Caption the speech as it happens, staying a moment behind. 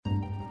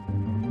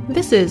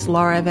This is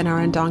Laura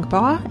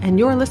Venarandongpa, and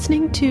you're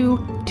listening to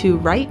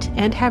Write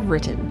and Have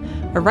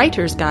Written, a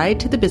writer's guide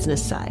to the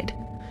business side.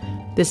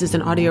 This is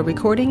an audio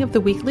recording of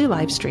the weekly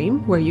live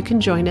stream where you can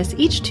join us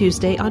each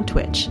Tuesday on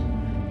Twitch.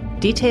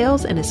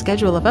 Details and a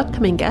schedule of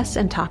upcoming guests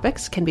and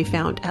topics can be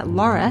found at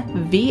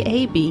lauravab.com.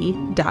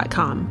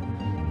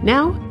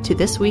 Now to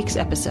this week's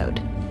episode.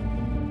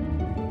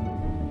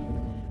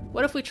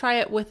 What if we try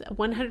it with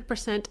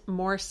 100%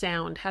 more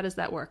sound? How does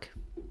that work?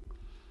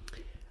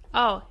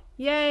 Oh,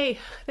 yay.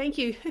 Thank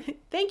you.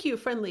 Thank you,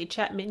 friendly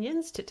chat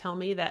minions, to tell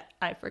me that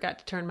I forgot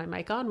to turn my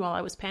mic on while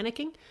I was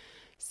panicking.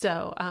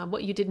 So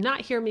what you did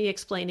not hear me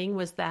explaining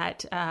was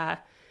that I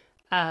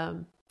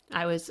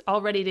was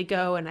all ready to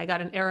go and I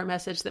got an error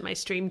message that my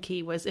stream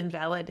key was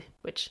invalid,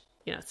 which,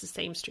 you know, it's the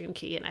same stream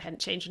key and I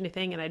hadn't changed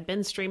anything and I'd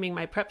been streaming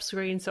my prep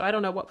screen. So I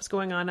don't know what was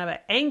going on. I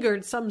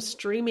angered some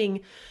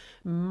streaming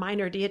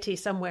minor deity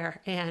somewhere.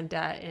 And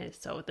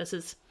so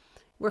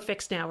we're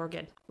fixed now. We're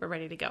good. We're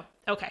ready to go.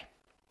 Okay.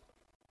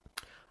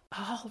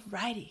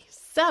 Alrighty.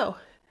 So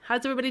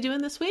how's everybody doing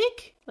this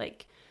week?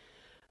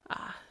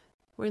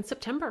 We're in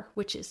September,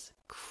 which is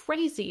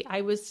crazy.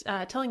 I was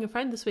telling a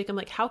friend this week, I'm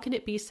like, how can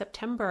it be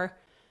September?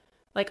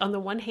 Like, on the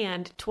one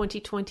hand,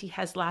 2020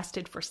 has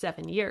lasted for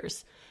 7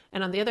 years.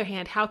 And on the other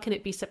hand, how can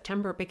it be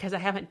September? Because I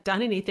haven't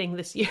done anything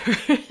this year.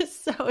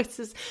 So it's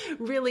this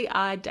really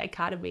odd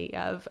dichotomy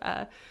of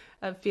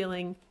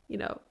feeling,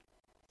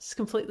 just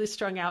completely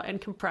strung out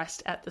and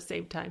compressed at the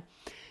same time.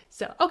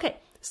 So, okay.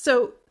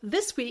 So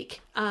this week,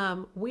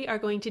 we are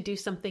going to do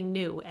something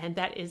new, and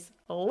that is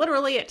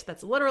literally it.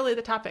 That's literally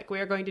the topic.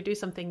 We are going to do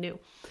something new.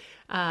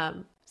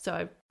 So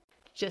I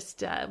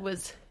just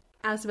was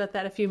asked about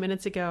that a few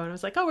minutes ago, and I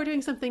was like, "Oh, we're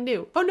doing something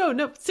new." Oh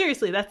no,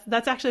 seriously,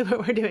 that's actually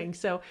what we're doing.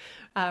 So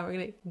we're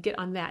gonna get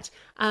on that.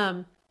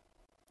 I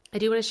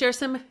do want to share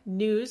some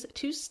news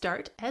to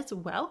start as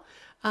well.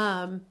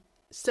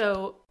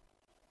 So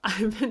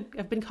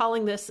I've been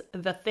calling this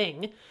The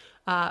Thing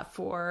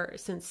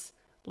since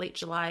late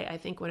July, I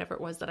think, whenever it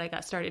was that I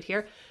got started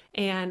here.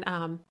 And,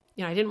 I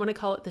didn't want to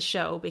call it the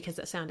show because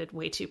it sounded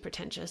way too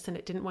pretentious, and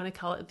it didn't want to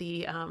call it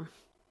the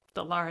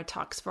Lara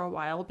Talks for a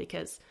while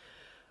because,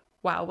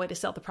 wow, way to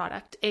sell the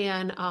product.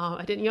 And,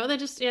 I didn't, I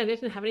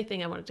didn't have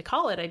anything I wanted to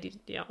call it. I did,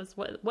 it was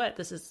what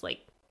this is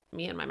like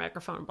me and my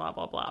microphone, blah,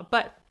 blah, blah.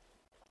 But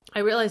I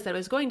realized that I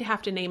was going to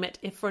have to name it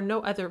if for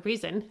no other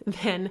reason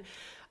than,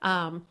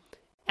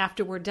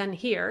 after we're done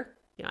here,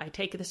 I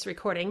take this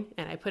recording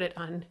and I put it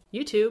on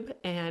YouTube,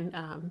 and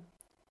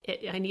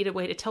I need a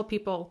way to tell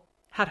people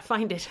how to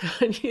find it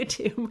on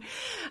YouTube.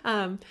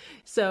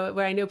 So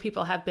where I know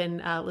people have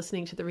been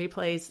listening to the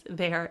replays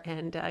there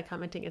and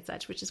commenting and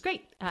such, which is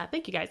great.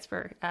 Thank you guys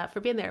for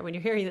being there when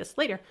you're hearing this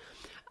later.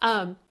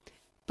 And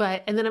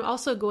then I'm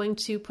also going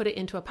to put it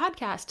into a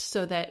podcast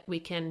so that we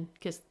can,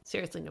 because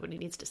seriously, nobody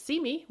needs to see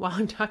me while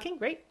I'm talking,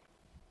 right?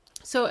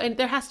 So, and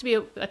there has to be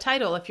a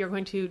title if you're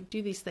going to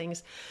do these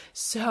things.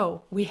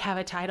 So we have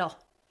a title.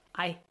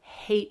 I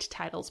hate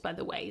titles, by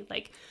the way.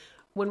 Like,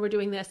 when we're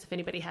doing this, if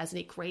anybody has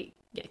any great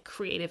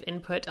creative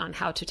input on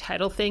how to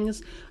title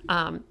things,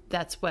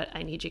 that's what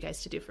I need you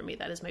guys to do for me.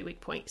 That is my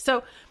weak point.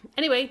 So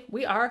anyway,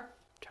 we are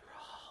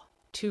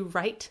to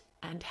write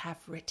and have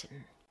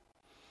written.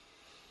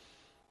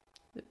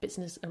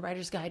 A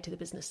writer's guide to the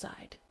business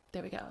side.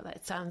 There we go.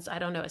 That sounds, I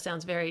don't know, it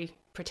sounds very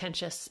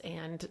pretentious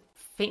and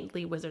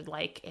faintly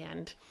wizard-like,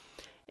 and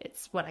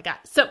it's what I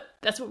got. So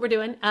that's what we're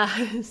doing.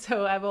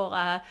 So I will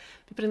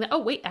be putting that. Oh,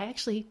 wait, let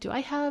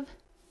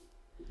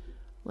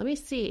me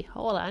see.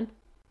 Hold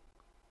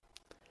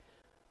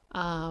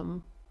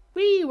on.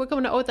 We're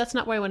going to, that's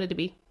not where I wanted to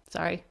be.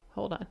 Sorry.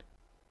 Hold on.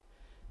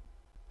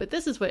 But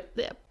this is what,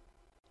 there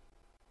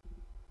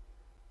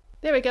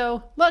we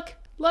go. Look,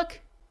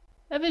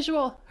 a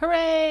visual.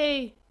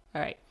 Hooray.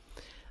 All right.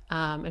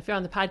 If you're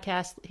on the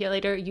podcast here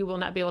later, you will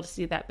not be able to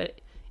see that,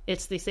 but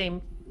it's the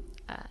same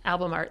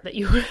album art that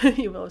you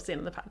will have seen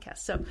on the podcast.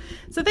 So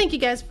thank you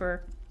guys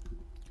for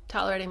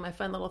tolerating my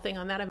fun little thing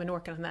on that. I've been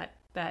working on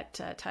that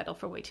title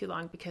for way too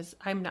long because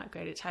I'm not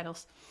great at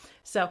titles.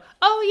 So,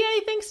 oh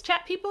yay, thanks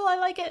chat people. I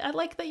like it. I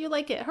like that you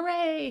like it.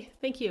 Hooray.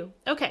 Thank you.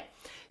 Okay.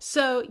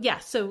 So yeah,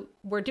 so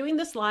we're doing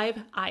this live.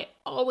 I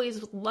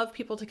always love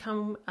people to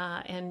come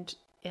and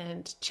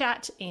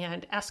chat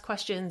and ask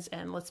questions,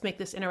 and let's make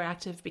this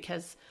interactive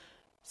because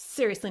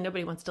seriously,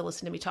 nobody wants to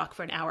listen to me talk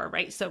for an hour,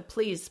 right? So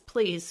please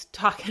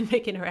talk and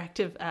make this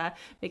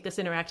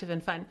interactive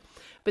and fun.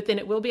 But then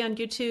it will be on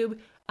YouTube.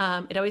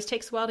 It always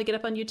takes a while to get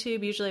up on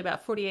YouTube, usually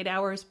about 48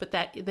 hours, but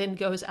that then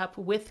goes up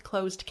with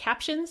closed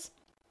captions.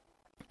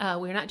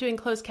 We're not doing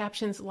closed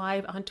captions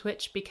live on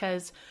Twitch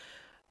because,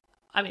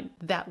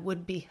 that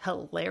would be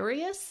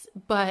hilarious,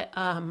 but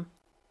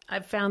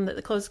I've found that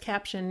the closed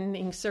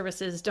captioning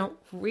services don't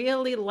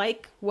really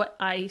like what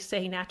I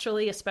say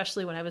naturally,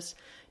 especially when I was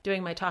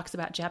doing my talks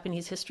about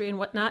Japanese history and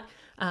whatnot.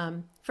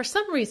 For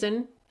some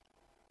reason,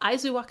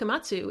 Aizu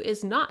Wakamatsu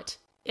is not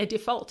a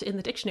default in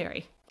the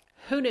dictionary.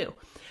 Who knew?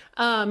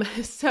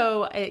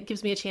 So it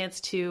gives me a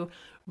chance to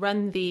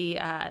run the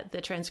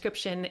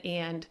transcription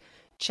and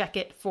check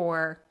it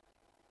for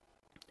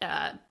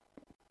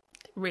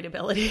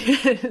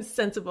readability,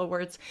 sensible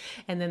words.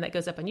 And then that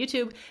goes up on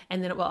YouTube,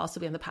 and then it will also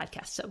be on the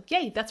podcast. So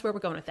yay, that's where we're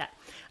going with that.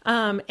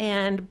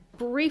 And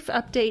brief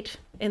update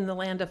in the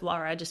land of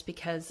Laura, just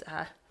because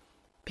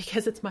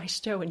it's my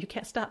show and you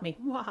can't stop me.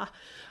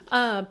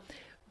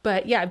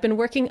 But yeah, I've been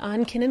working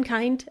on Kin and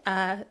Kind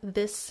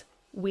this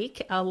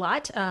week a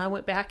lot. I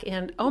went back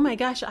and, oh my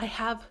gosh, I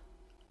have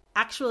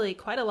actually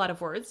quite a lot of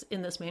words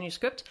in this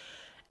manuscript.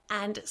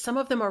 And some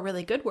of them are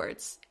really good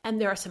words. And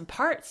there are some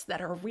parts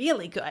that are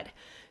really good.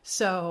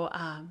 So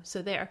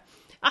there.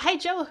 Hi,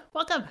 Joe.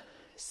 Welcome.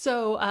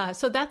 So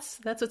that's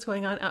what's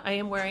going on. I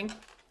am wearing,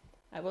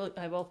 I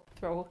will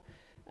throw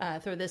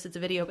this. It's a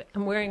video, but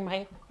I'm wearing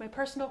my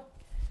personal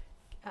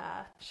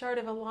Shard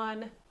of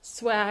Elan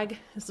swag.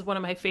 This is one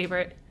of my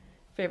favorite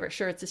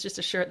shirts. It's just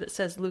a shirt that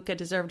says Luca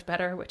deserved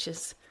better, which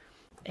is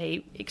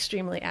a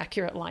extremely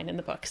accurate line in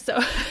the book. So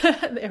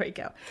there we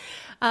go.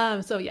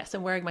 So yes,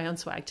 I'm wearing my own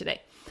swag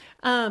today.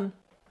 And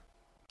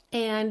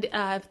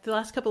the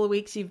last couple of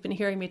weeks, you've been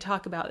hearing me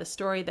talk about this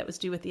story that was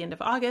due at the end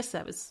of August.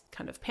 That was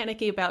kind of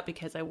panicky about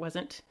because I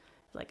wasn't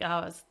like,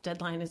 it's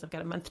deadline is I've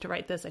got a month to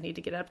write this. I need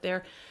to get it up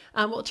there.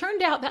 Well, it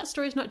turned out that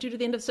story is not due to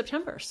the end of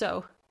September.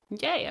 So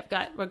yay, I've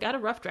got a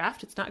rough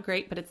draft. It's not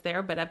great, but it's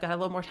there, but I've got a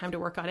little more time to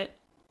work on it.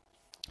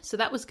 So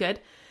that was good.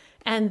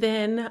 And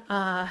then,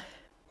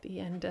 the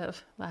end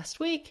of last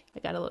week, I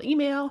got a little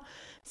email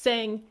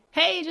saying,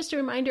 hey, just a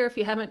reminder, if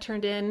you haven't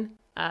turned in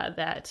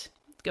that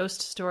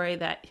ghost story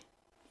that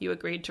you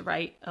agreed to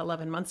write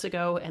 11 months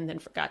ago and then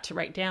forgot to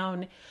write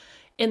down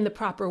in the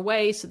proper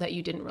way so that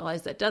you didn't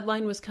realize that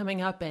deadline was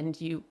coming up and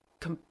you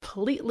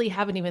completely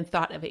haven't even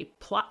thought of a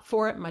plot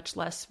for it, much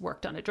less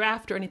worked on a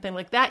draft or anything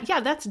like that. Yeah,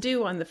 that's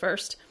due on the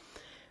 1st.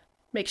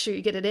 Make sure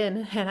you get it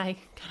in. And I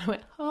kind of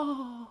went,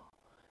 oh,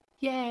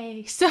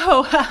 yay.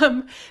 So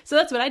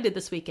that's what I did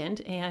this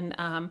weekend. And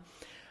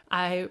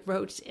I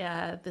wrote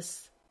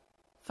this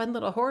fun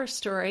little horror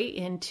story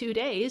in 2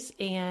 days.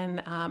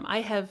 And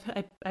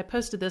I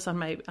posted this on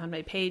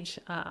my page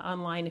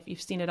online if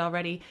you've seen it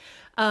already,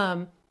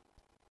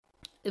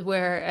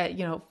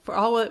 where, for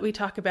all that we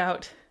talk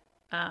about,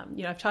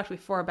 I've talked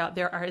before about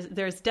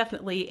there's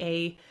definitely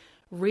a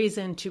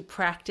reason to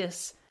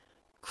practice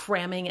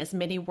cramming as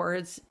many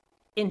words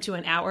into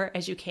an hour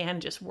as you can,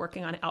 just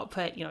working on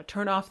output,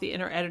 turn off the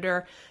inner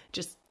editor,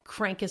 just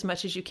crank as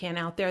much as you can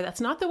out there.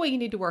 That's not the way you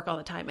need to work all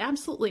the time.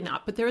 Absolutely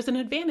not. But there is an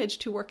advantage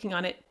to working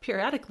on it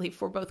periodically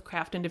for both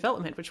craft and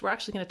development, which we're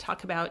actually going to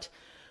talk about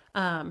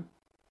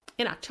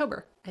in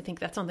October. I think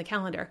that's on the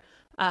calendar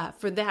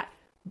for that.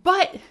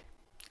 But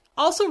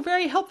also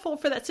very helpful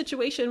for that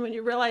situation when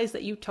you realize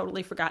that you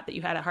totally forgot that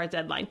you had a hard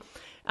deadline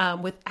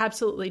with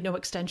absolutely no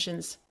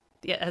extensions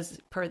as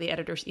per the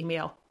editor's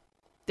email.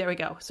 There we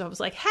go. So I was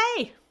like,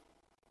 hey,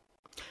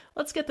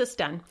 let's get this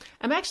done.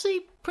 I'm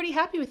actually pretty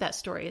happy with that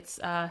story. It's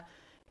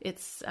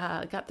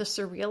got the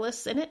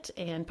surrealists in it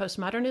and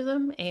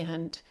postmodernism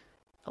and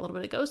a little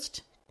bit of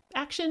ghost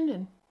action.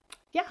 And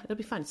yeah, it'll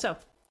be fun. So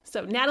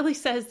Natalie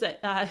says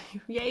that,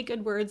 yay,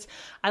 good words.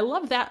 I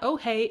love that. Oh,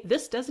 hey,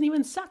 this doesn't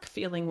even suck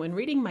feeling when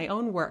reading my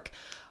own work.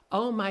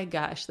 Oh my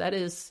gosh. That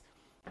is,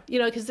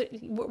 because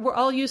we're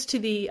all used to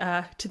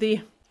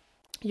the,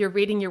 you're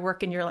reading your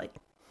work and you're like,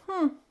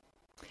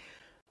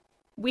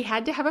 we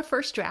had to have a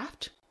first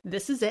draft.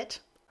 This is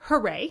it.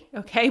 Hooray.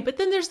 Okay. But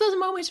then there's those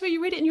moments where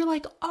you read it and you're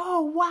like,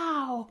 oh,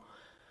 wow,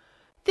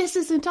 this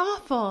isn't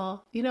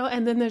awful,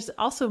 and then there's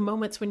also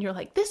moments when you're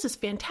like, this is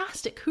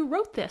fantastic. Who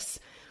wrote this?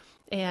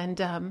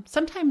 And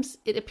sometimes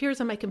it appears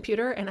on my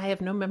computer and I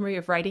have no memory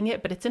of writing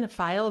it, but it's in a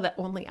file that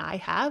only I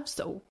have.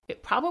 So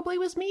it probably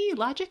was me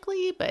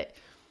logically, but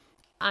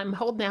I'm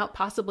holding out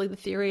possibly the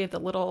theory of the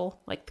little,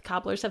 like the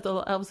cobblers have the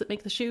little elves that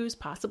make the shoes.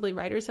 Possibly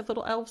writers have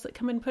little elves that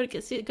come and put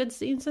good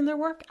scenes in their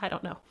work. I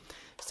don't know.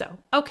 So,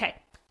 okay.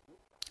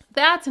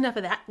 That's enough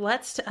of that.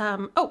 Let's, I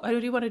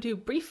do want to do a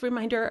brief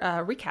reminder,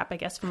 recap, I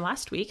guess, from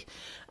last week.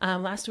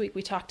 Last week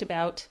we talked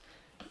about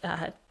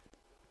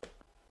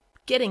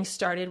getting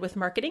started with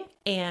marketing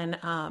and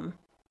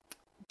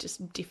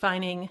just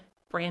defining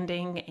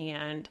branding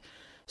and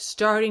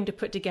starting to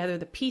put together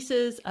the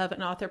pieces of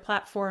an author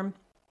platform,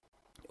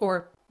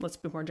 or let's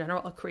be more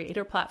general, a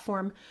creator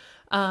platform.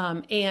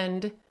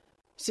 And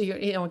so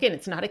again,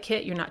 it's not a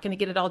kit. You're not going to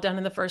get it all done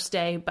in the first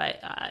day,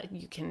 but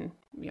you can,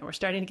 we're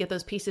starting to get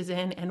those pieces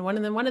in. And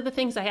one of the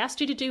things I asked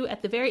you to do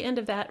at the very end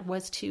of that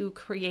was to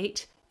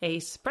create a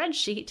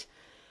spreadsheet.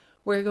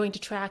 We're going to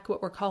track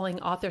what we're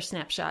calling author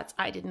snapshots.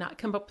 I did not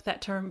come up with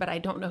that term, but I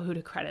don't know who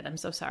to credit. I'm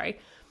so sorry.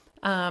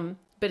 But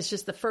it's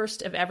just the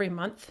first of every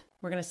month.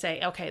 We're going to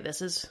say, okay,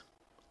 this is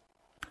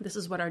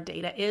what our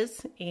data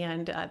is.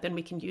 And then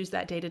we can use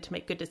that data to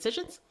make good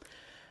decisions.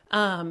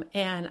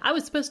 And I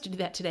was supposed to do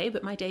that today,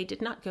 but my day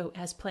did not go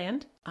as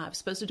planned. I was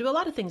supposed to do a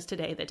lot of things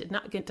today that did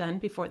not get done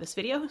before this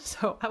video.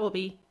 So I will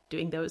be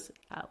doing those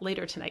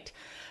later tonight.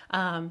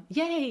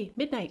 Yay,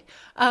 midnight.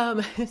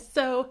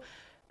 But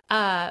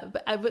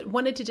I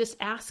wanted to just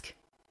ask,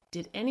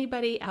 did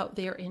anybody out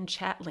there in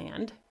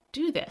Chatland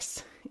do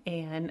this?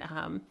 And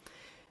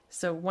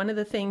So one of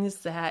the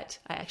things that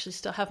I actually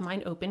still have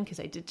mine open because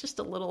I did just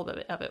a little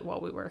bit of it while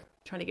we were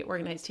trying to get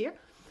organized here.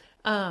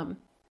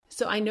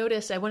 So I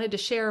noticed I wanted to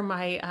share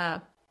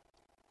my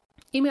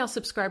email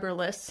subscriber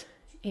list,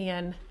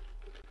 and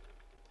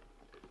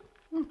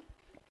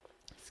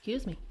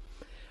excuse me.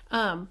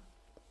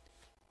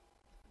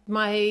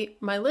 My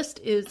list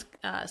is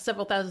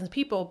several thousand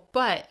people,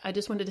 but I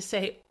just wanted to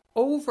say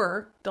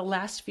over the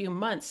last few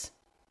months,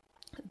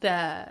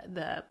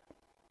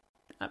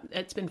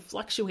 it's been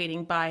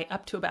fluctuating by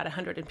up to about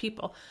 100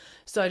 people.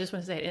 So I just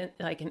want to say,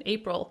 like in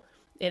April,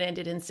 it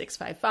ended in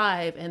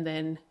 655, and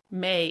then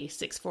May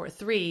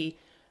 643,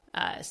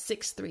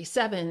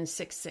 637,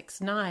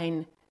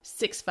 669,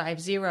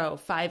 650,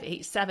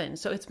 587.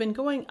 So it's been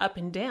going up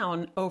and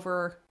down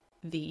over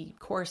the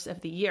course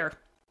of the year.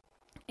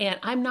 And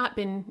I've not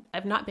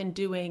been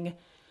doing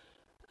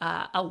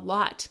a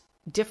lot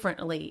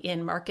differently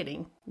in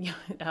marketing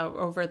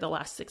over the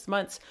last 6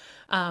 months.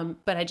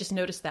 But I just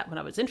noticed that when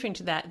I was entering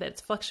to that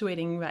it's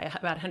fluctuating by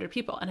about 100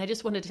 people. And I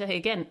just wanted to say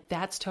again,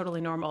 that's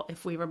totally normal.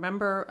 If we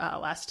remember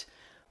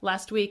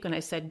last week when I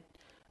said,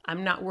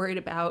 I'm not worried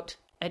about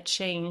a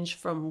change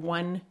from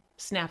one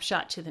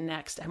snapshot to the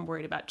next, I'm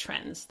worried about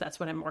trends. That's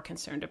what I'm more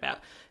concerned about.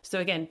 So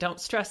again, don't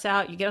stress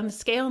out. You get on the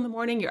scale in the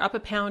morning, you're up a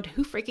pound.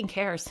 Who freaking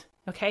cares?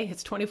 Okay.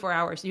 It's 24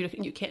 hours.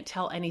 You can't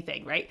tell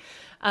anything, right?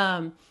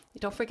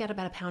 Don't forget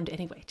about a pound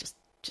anyway.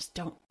 Just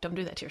don't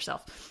do that to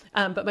yourself.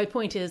 But my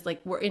point is, like,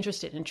 we're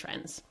interested in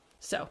trends.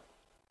 So,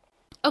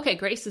 okay,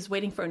 Grace is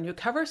waiting for a new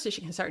cover so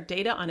she can start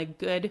data on a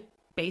good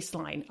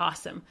baseline.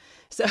 Awesome.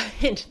 So,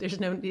 hint, there's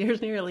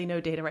nearly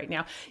no data right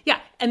now. Yeah.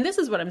 And this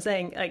is what I'm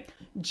saying, like,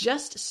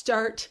 just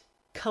start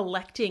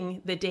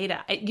collecting the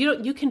data.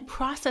 You can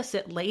process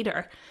it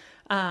later.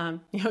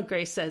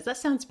 Grace says, that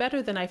sounds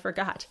better than I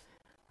forgot.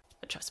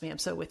 Trust me, I'm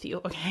so with you.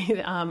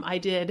 Okay.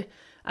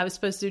 I was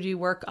supposed to do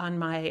work on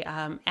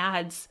my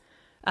ads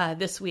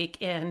this week.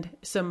 And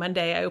so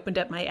Monday I opened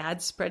up my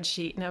ads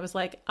spreadsheet and I was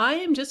like, I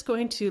am just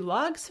going to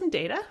log some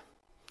data.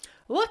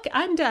 Look,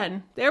 I'm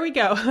done. There we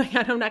go.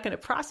 I'm not going to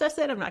process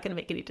it. I'm not going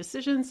to make any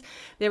decisions.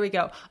 There we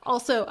go.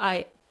 Also,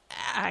 I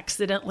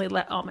accidentally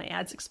let all my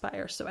ads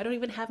expire. So I don't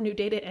even have new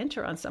data to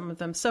enter on some of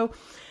them. So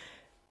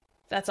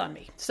that's on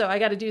me. So I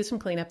got to do some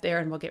cleanup there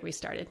and we'll get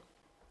restarted.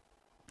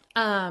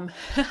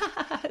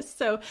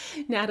 So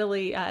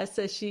Natalie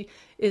says she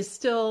is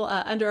still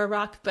under a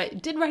rock,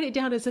 but did write it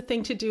down as a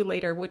thing to do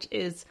later, which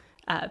is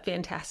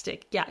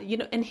fantastic. Yeah,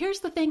 and here's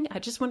the thing. I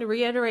just want to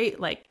reiterate,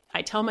 like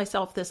I tell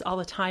myself this all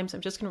the time, so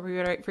I'm just going to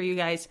reiterate for you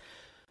guys.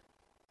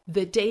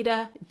 The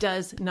data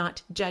does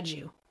not judge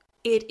you.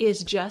 It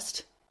is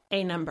just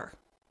a number.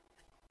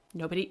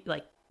 Nobody,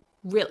 like,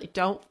 really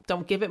don't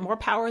give it more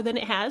power than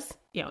it has.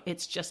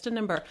 It's just a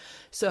number.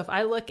 So if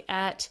I look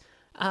at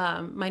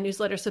my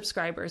newsletter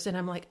subscribers and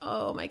I'm like,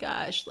 oh my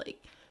gosh,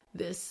 like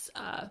this,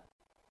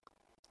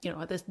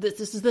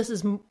 this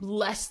is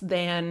less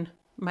than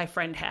my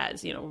friend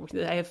has,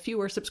 I have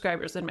fewer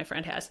subscribers than my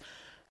friend has.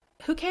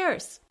 Who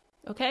cares?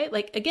 Okay.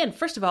 Like, again,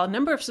 first of all,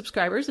 number of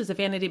subscribers is a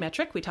vanity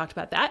metric. We talked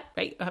about that,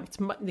 right?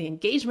 The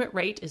engagement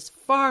rate is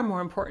far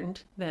more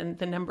important than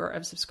the number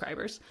of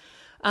subscribers.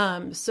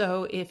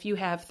 So if you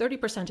have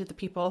 30% of the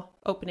people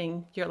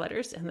opening your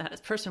letters and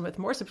that person with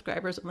more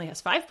subscribers only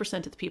has 5%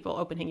 of the people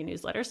opening your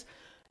newsletters,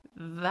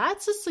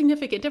 that's a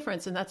significant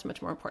difference. And that's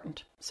much more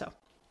important. So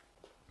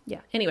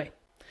yeah, anyway,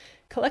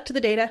 collect the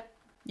data.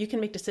 You can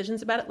make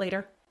decisions about it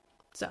later.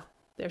 So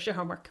there's your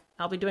homework.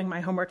 I'll be doing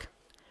my homework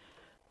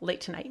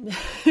late tonight.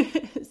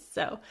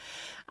 So,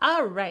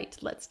 all right,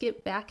 let's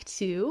get back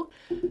to,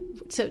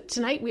 so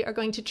tonight we are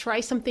going to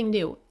try something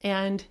new.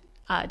 And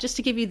just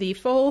to give you the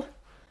full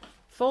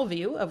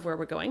view of where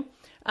we're going.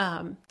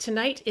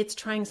 Tonight, it's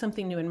trying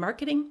something new in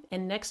marketing,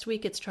 and next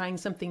week, it's trying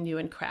something new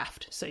in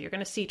craft. So you're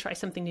going to see try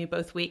something new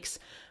both weeks,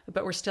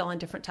 but we're still on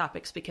different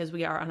topics because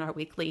we are on our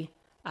weekly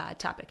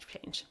topic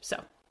change.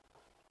 So,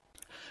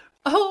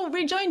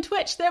 rejoin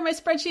Twitch. There, my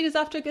spreadsheet is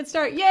off to a good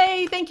start.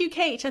 Yay! Thank you,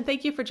 Kate, and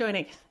thank you for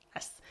joining.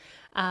 Yes.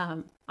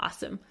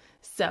 Awesome.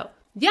 So,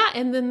 yeah,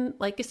 and then,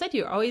 like I said,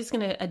 you're always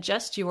going to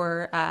adjust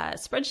your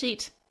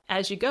spreadsheet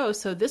as you go.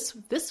 So this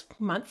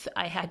month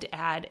I had to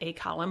add a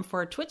column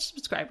for Twitch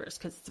subscribers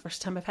because it's the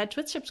first time I've had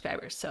Twitch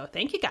subscribers. So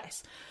thank you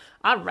guys.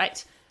 All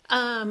right.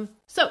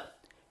 So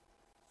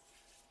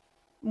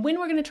when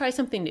we're going to try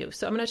something new.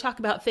 So I'm going to talk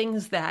about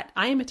things that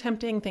I am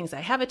attempting, things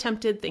I have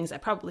attempted, things I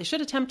probably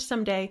should attempt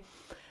someday.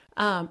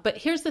 But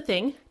here's the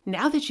thing.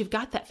 Now that you've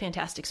got that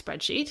fantastic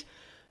spreadsheet,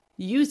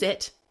 use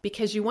it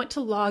because you want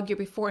to log your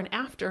before and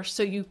after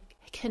so you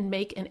can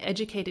make an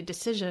educated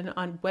decision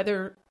on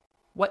whether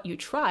what you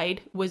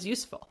tried was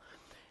useful.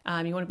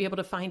 You want to be able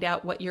to find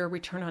out what your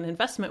return on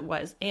investment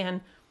was.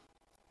 And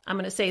I'm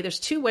going to say there's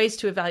two ways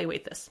to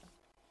evaluate this.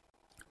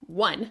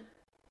 One,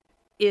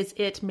 is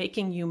it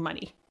making you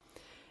money?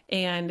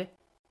 And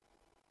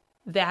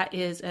that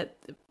is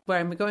where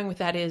I'm going with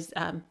that is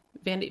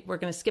we're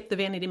going to skip the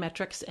vanity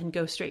metrics and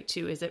go straight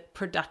to, is it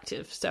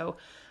productive? So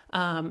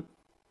I'm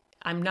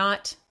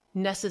not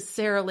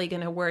necessarily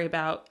going to worry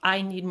about,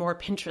 I need more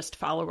Pinterest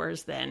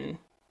followers than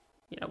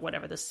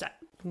whatever the set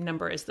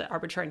number is, the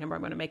arbitrary number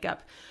I'm going to make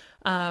up.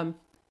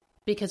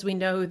 Because we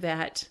know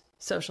that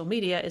social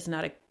media is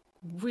not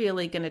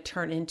really going to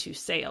turn into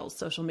sales.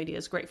 Social media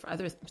is great for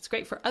it's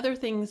great for other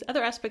things,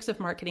 other aspects of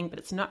marketing, but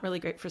it's not really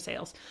great for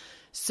sales.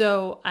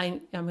 So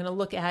I'm going to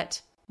look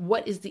at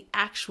what is the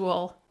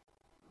actual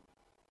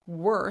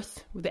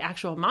worth, the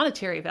actual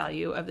monetary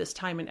value of this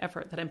time and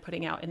effort that I'm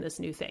putting out in this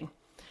new thing.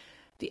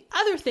 The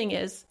other thing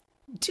is,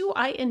 do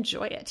I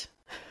enjoy it?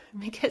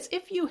 Because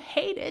if you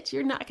hate it,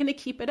 you're not going to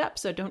keep it up.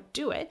 So don't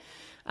do it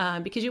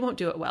because you won't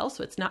do it well.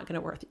 So it's not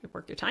going to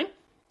worth your time.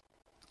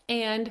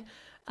 And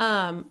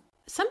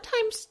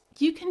sometimes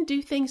you can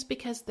do things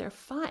because they're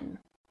fun.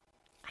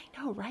 I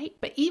know, right?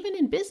 But even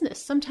in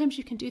business, sometimes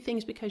you can do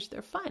things because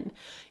they're fun.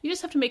 You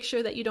just have to make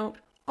sure that you don't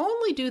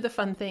only do the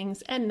fun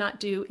things and not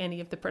do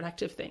any of the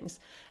productive things.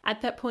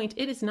 At that point,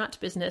 it is not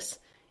business.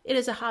 It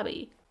is a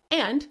hobby.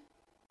 And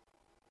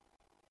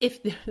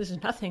if there's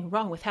nothing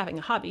wrong with having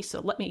a hobby,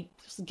 so let me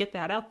just get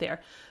that out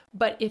there.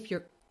 But if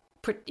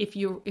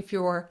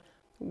you're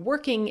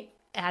working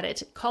at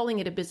it, calling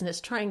it a business,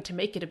 trying to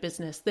make it a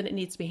business, then it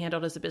needs to be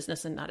handled as a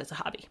business and not as a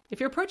hobby. If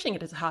you're approaching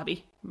it as a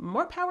hobby,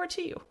 more power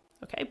to you.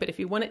 Okay. But if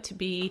you want it to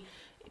be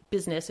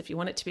business, if you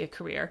want it to be a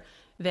career,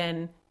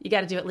 then you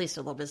got to do at least a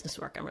little business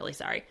work. I'm really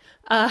sorry.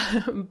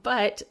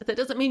 But that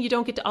doesn't mean you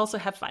don't get to also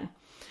have fun.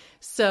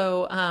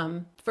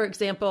 So, for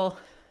example,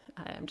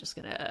 I'm just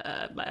going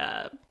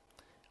to,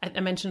 I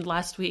mentioned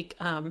last week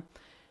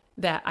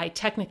that I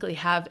technically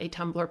have a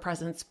Tumblr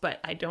presence, but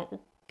I don't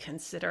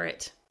consider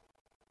it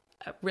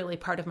really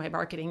part of my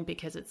marketing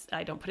because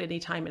I don't put any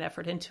time and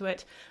effort into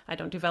it. I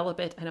don't develop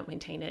it. I don't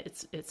maintain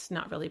it. It's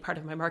not really part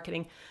of my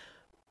marketing,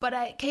 but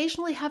I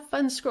occasionally have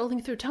fun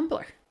scrolling through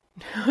Tumblr.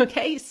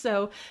 Okay.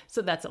 So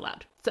that's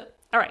allowed. So,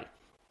 all right.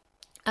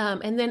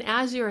 And then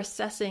as you're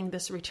assessing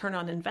this return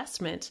on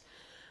investment,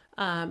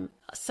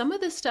 some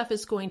of this stuff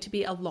is going to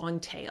be a long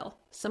tail.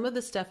 Some of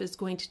this stuff is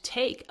going to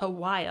take a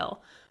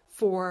while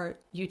for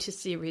you to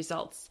see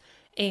results.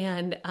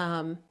 And,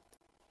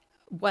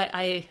 what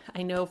I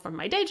know from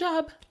my day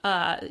job,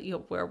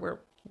 where we're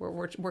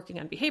working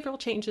on behavioral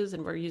changes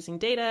and we're using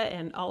data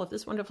and all of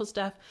this wonderful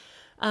stuff.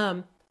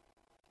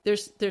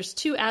 There's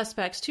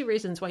two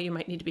reasons why you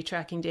might need to be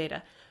tracking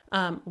data.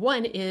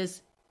 One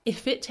is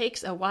if it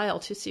takes a while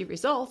to see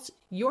results,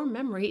 your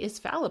memory is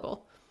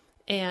fallible.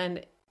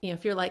 And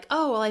if you're like,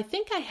 oh, well, I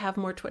think I have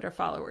more Twitter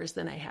followers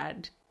than I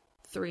had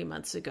 3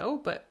 months ago,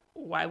 but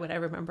why would I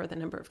remember the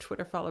number of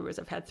Twitter followers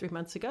I've had 3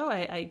 months ago?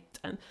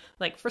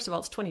 First of all,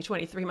 it's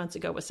 2020, 3 months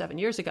ago was 7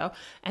 years ago.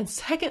 And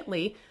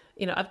secondly,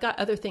 I've got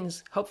other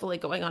things hopefully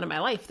going on in my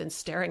life than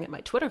staring at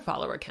my Twitter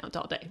follower count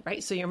all day,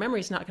 right? So your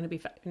memory is not going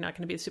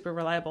to be super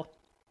reliable.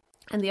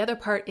 And the other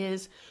part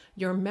is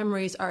your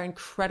memories are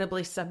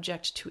incredibly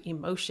subject to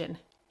emotion.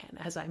 And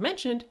as I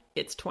mentioned,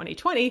 it's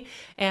 2020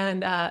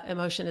 and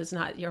emotion is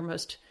not your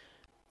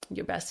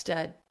best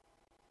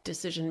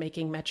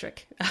decision-making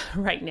metric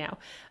right now.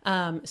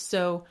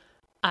 So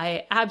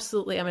I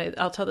absolutely,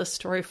 I'll tell this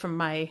story from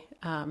my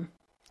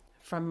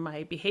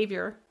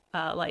behavior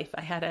life.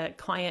 I had a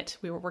client,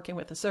 we were working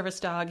with a service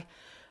dog,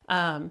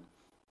 and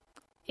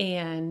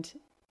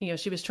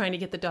she was trying to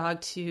get the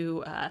dog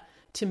to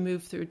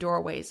move through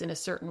doorways in a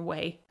certain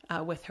way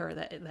with her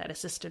that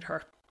assisted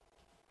her.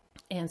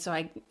 And so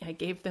I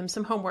gave them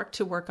some homework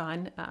to work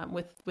on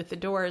with the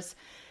doors.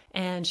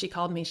 And she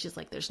called me. She's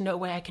like, there's no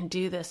way I can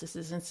do this. This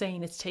is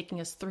insane. It's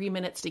taking us 3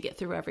 minutes to get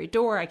through every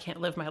door. I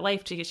can't live my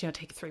life to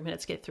take 3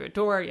 minutes to get through a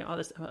door. All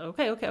this.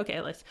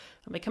 Okay. Let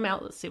me come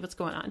out. Let's see what's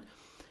going on.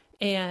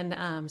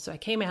 And so I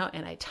came out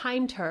and I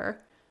timed her.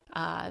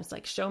 I was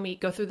like,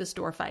 go through this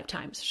door 5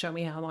 times. Show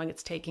me how long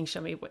it's taking. Show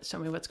me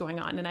what's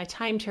going on. And I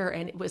timed her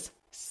and it was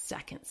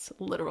seconds,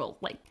 literal,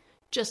 like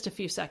just a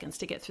few seconds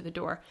to get through the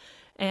door.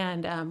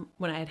 And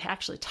when I had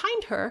actually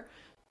timed her,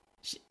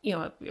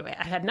 I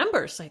had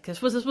numbers like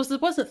this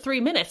wasn't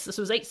 3 minutes. This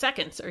was 8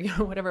 seconds or,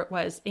 whatever it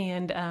was.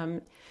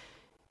 And,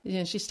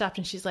 she stopped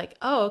and she's like,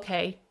 oh,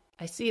 okay,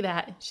 I see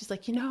that. She's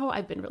like,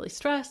 I've been really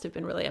stressed. I've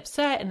been really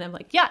upset. And I'm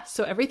like, yeah.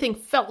 So everything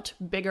felt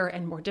bigger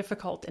and more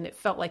difficult. And it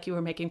felt like you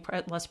were making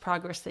less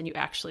progress than you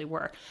actually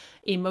were.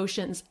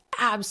 Emotions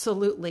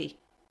absolutely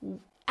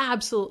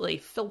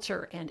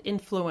filter and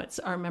influence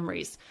our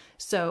memories.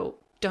 So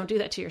don't do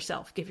that to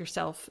yourself. Give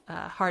yourself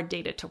hard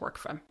data to work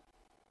from.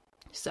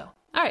 So,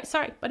 all right,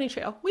 sorry, bunny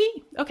trail.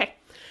 Okay.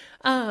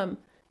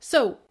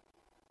 So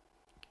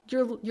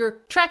you're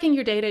tracking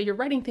your data, you're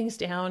writing things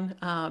down.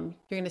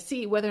 You're going to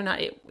see whether or not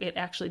it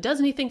actually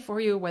does anything for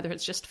you, whether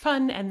it's just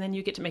fun, and then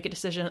you get to make a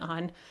decision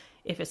on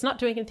if it's not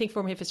doing anything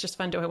for me, if it's just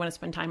fun, do I want to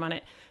spend time on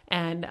it?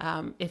 And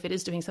if it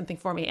is doing something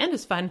for me and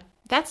is fun,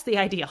 that's the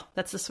ideal.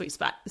 That's the sweet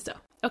spot. So,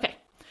 okay.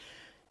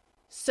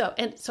 So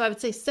I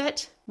would say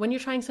when you're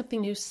trying something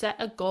new, set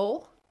a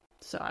goal.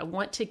 So I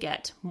want to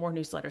get more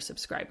newsletter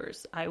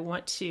subscribers. I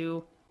want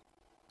to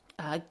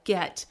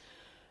get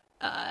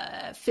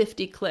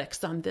 50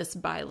 clicks on this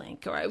buy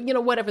link, or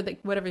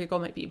whatever your goal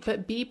might be.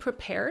 But be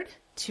prepared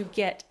to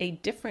get a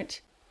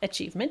different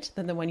achievement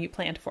than the one you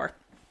planned for.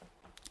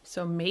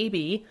 So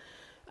maybe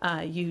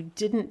you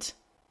didn't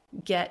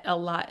get a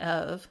lot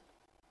of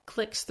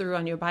clicks through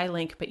on your buy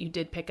link, but you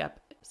did pick up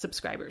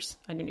subscribers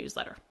on your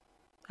newsletter.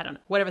 I don't know,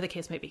 whatever the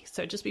case may be.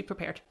 So just be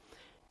prepared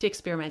to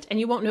experiment. And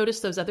you won't notice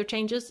those other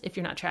changes if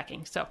you're not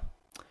tracking. So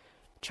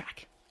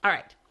track. All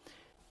right.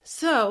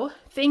 So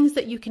things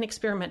that you can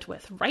experiment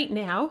with right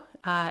now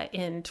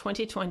in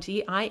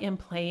 2020, I am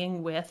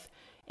playing with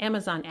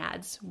Amazon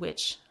ads,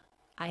 which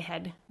I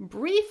had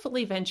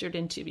briefly ventured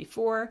into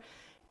before,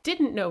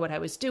 didn't know what I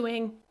was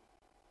doing,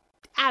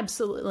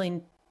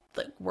 absolutely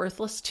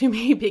worthless to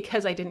me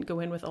because I didn't go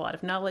in with a lot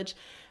of knowledge.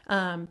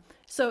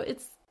 So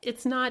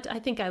it's not, I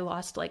think I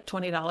lost like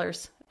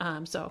 $20.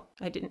 So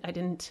I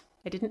didn't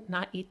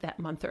not eat that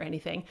month or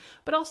anything,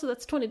 but also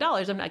that's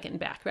 $20 I'm not getting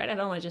back, right? I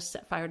don't want to just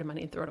set fire to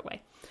money and throw it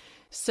away.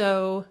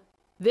 So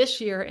this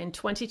year in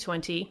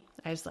 2020,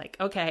 I was like,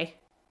 okay,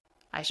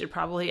 I should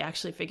probably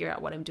actually figure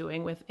out what I'm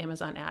doing with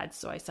Amazon ads.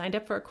 So I signed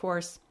up for a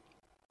course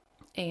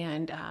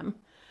and,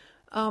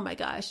 oh my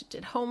gosh,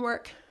 did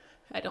homework.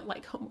 I don't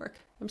like homework.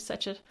 I'm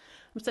still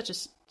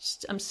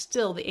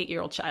the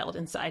 8-year-old child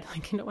inside.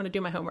 Like I don't want to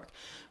do my homework,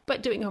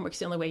 but doing homework is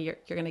the only way you're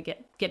going to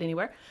get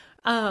anywhere.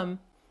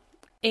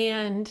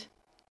 And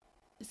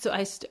so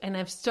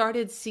I've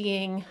started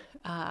seeing,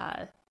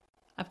 I've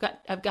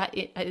got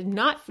it. I'm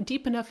not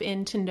deep enough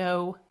in to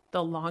know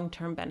the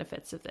long-term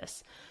benefits of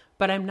this,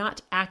 but I'm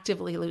not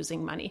actively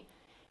losing money.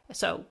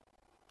 So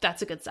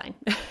that's a good sign.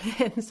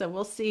 And so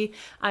we'll see.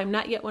 I'm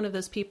not yet one of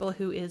those people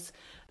who is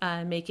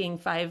making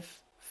five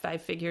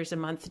figures a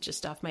month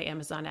just off my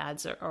Amazon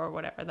ads or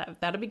whatever.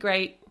 That'll be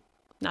great.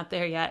 Not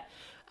there yet.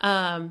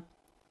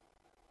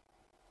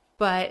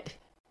 But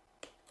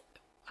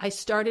I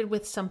started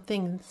with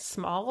something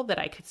small that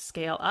I could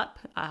scale up.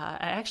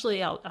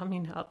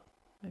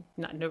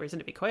 No reason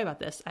to be coy about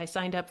this. I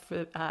signed up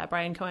for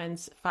Brian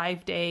Cohen's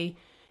 5-day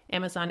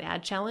Amazon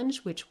ad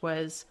challenge, which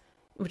is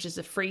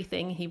a free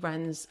thing. He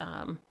runs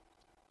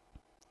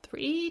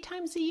 3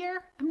 times a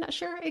year. I'm not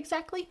sure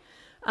exactly.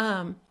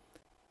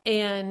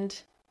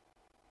 And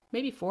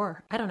maybe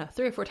 4, I don't know,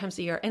 3 or 4 times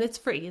a year. And it's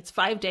free. It's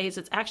 5 days.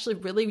 It's actually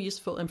really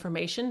useful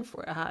information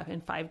for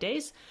in 5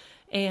 days.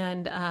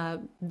 And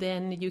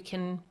then you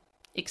can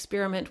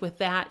experiment with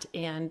that.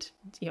 And,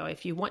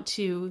 if you want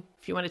to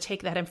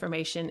take that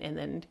information and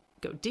then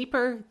go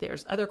deeper,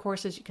 there's other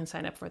courses you can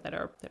sign up for that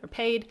are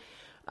paid.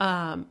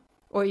 Or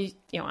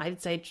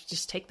I'd say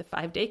just take the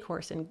 5-day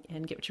course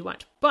and get what you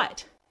want.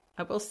 But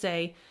I will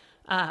say,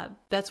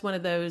 that's one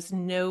of those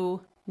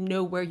know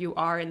where you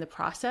are in the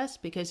process,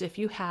 because if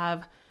you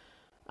have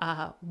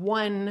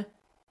one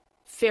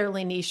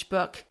fairly niche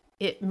book,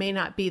 it may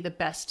not be the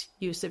best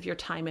use of your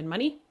time and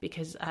money,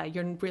 because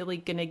you're really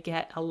going to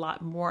get a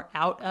lot more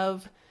out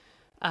of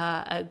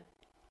a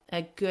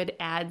good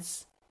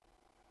ads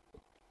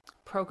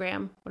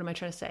program. What am I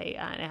trying to say?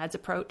 An ads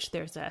approach.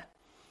 There's a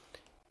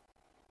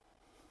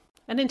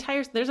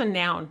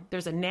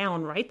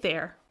noun right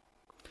there.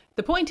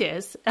 The point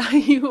is,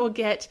 you will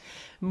get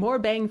more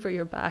bang for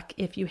your buck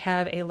if you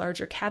have a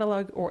larger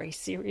catalog or a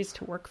series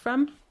to work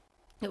from.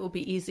 It will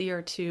be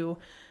easier to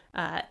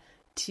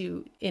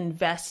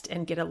invest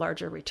and get a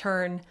larger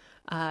return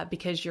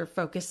because you're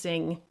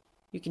focusing.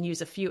 You can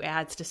use a few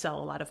ads to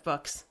sell a lot of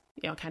books,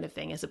 kind of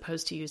thing, as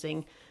opposed to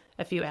using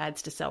a few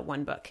ads to sell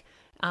one book,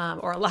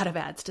 or a lot of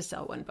ads to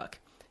sell one book.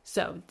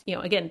 So,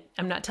 again,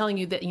 I'm not telling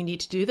you that you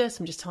need to do this.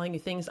 I'm just telling you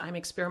things I'm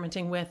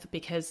experimenting with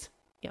because,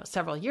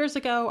 several years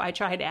ago I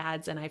tried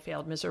ads and I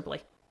failed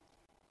miserably.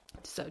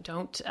 So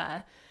don't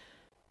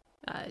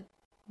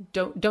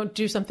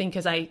do something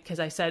because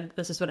I said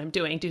this is what I'm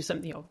doing. Do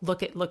something,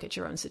 look at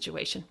your own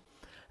situation.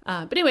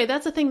 But anyway,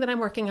 that's a thing that I'm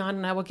working on,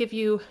 and I will give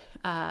you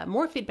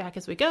more feedback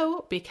as we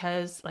go,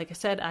 because like I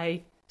said,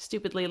 I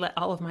stupidly let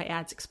all of my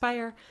ads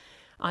expire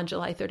on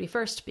July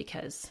 31st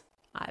because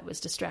I was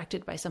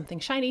distracted by something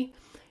shiny.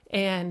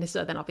 And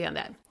so then I'll be on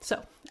that.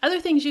 So other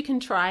things you can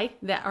try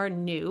that are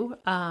new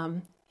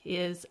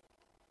is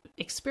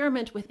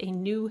experiment with a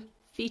new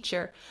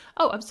feature.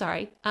 Oh, I'm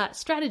sorry.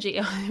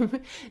 Strategy.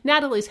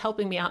 Natalie's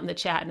helping me out in the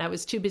chat, and I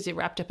was too busy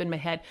wrapped up in my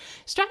head.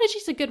 Strategy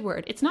is a good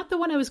word. It's not the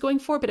one I was going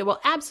for, but it will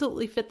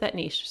absolutely fit that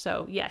niche.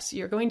 So yes,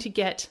 you're going to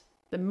get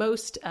the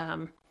most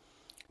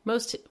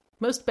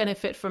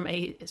benefit from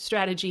a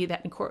strategy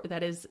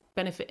that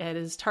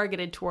is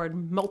targeted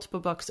toward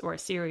multiple books or a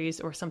series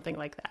or something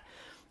like that.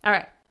 All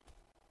right.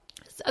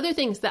 So other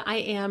things that I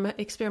am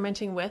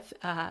experimenting with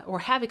or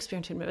have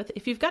experimented with,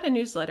 if you've got a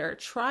newsletter,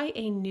 try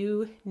a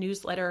new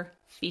newsletter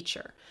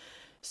feature.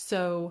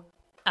 So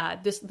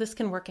this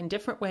can work in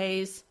different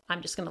ways.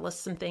 I'm just going to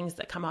list some things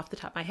that come off the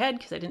top of my head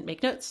because I didn't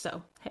make notes.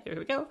 So here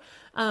we go.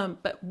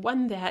 But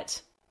one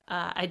that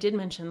I did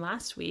mention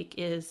last week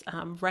is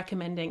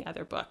recommending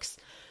other books.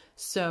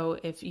 So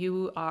if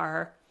you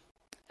are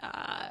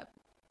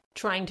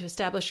trying to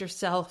establish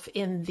yourself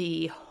in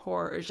the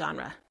horror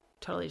genre,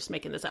 totally just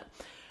making this up,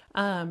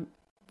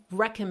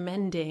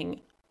 recommending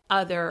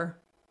other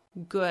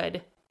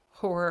good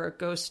horror,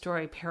 ghost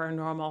story,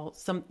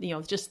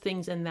 paranormal, just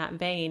things in that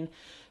vein,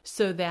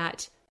 so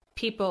that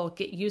people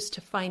get used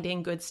to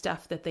finding good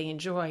stuff that they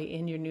enjoy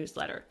in your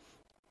newsletter.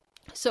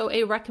 So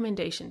a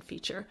recommendation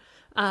feature,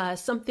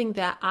 something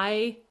that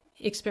I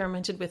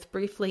experimented with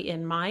briefly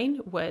in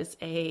mine was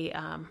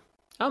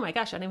oh my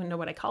gosh, I don't even know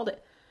what I called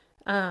it.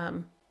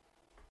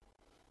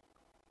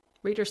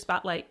 Reader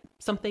Spotlight,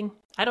 something,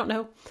 I don't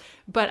know,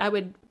 but I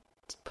would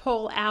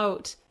pull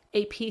out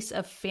a piece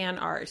of fan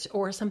art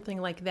or something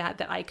like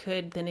that I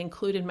could then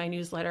include in my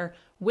newsletter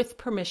with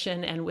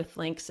permission and with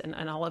links and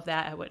all of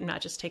that. I would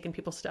not just taking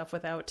people's stuff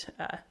without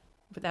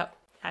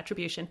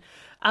attribution.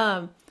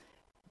 And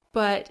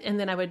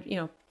then I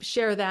would,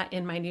 share that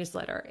in my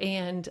newsletter.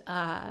 And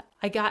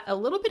I got a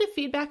little bit of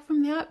feedback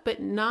from that, but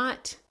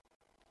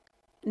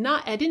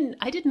I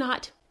did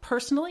not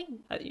personally,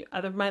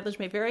 other mileage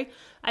may vary.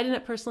 I did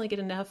not personally get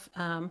enough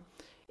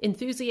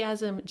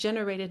enthusiasm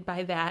generated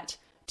by that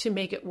to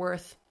make it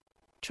worth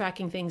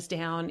tracking things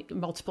down,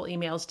 multiple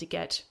emails to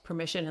get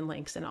permission and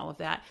links and all of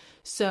that.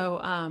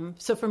 So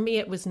for me,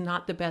 it was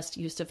not the best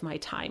use of my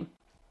time.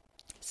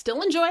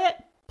 Still enjoy it.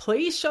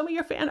 Please show me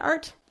your fan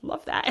art.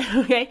 Love that.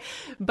 Okay.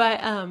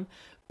 But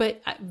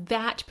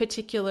that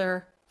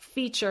particular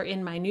feature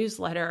in my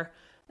newsletter,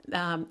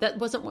 that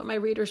wasn't what my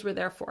readers were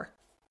there for.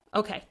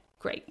 Okay,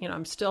 great.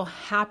 I'm still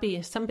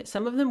happy.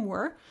 Some of them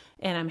were,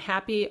 and I'm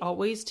happy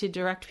always to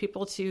direct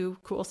people to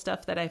cool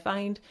stuff that I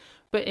find,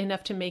 but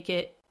enough to make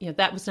it,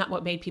 that was not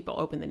what made people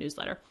open the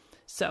newsletter.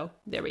 So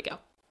there we go.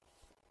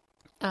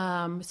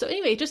 So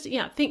anyway, just,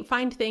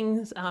 find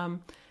things.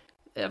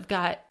 I've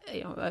got,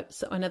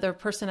 another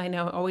person I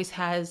know always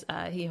has,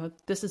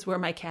 this is where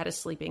my cat is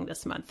sleeping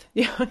this month.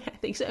 I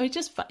think so.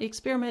 Just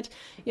experiment.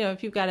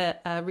 If you've got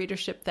a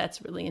readership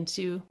that's really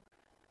into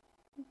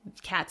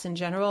cats in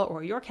general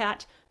or your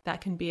cat,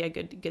 that can be a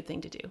good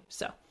thing to do.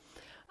 So,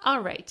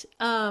 all right.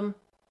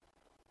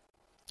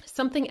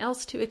 Something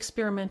else to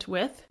experiment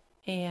with.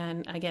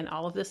 And again,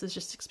 all of this is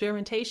just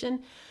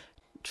experimentation,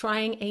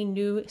 trying a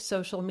new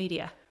social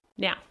media.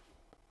 Now,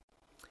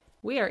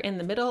 we are in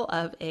the middle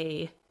of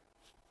a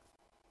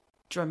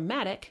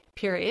dramatic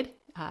period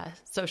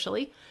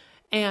socially.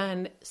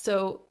 And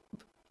so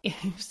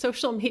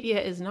social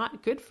media is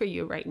not good for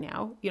you right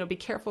now. Be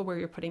careful where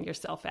you're putting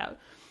yourself out.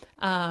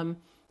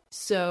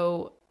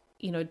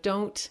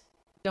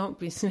 Don't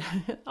be,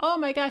 oh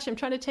my gosh, I'm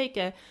trying to take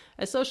a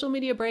social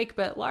media break,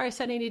 but Laura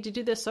said I need to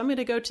do this. So I'm going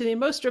to go to the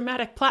most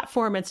dramatic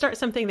platform and start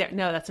something there.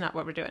 No, that's not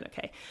what we're doing.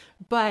 Okay.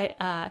 But,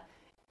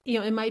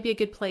 it might be a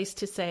good place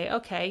to say,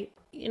 okay,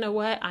 you know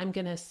what? I'm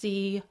going to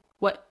see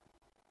what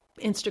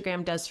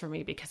Instagram does for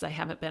me because I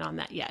haven't been on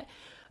that yet.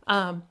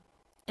 And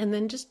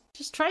then just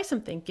try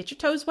something, get your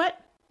toes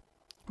wet.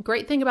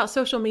 Great thing about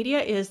social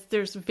media is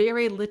there's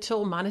very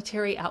little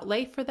monetary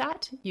outlay for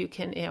that. You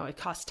can, it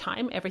costs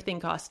time. Everything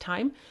costs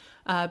time,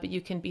 but you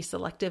can be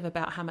selective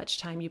about how much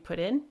time you put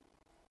in.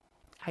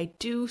 I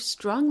do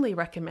strongly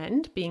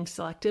recommend being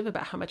selective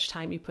about how much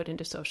time you put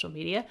into social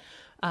media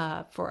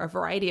for a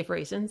variety of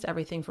reasons,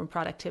 everything from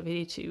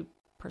productivity to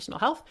personal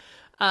health.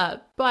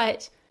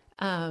 But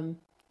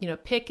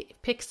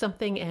pick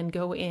something and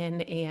go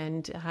in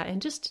and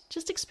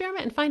just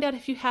experiment and find out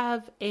if you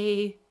have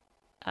a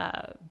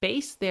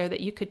base there that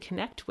you could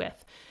connect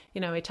with.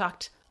 I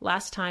talked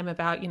last time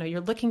about,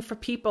 you're looking for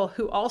people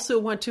who also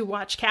want to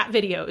watch cat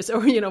videos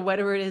or,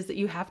 whatever it is that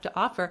you have to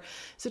offer.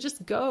 So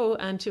just go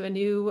onto a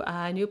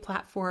new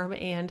platform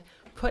and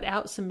put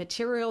out some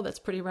material that's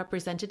pretty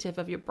representative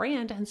of your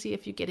brand and see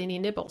if you get any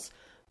nibbles.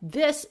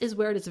 This is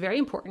where it is very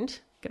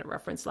important. I'm going to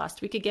reference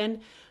last week again.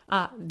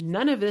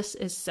 None of this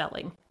is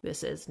selling.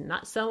 This is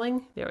not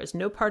selling. There is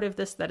no part of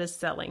this that is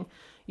selling.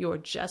 You're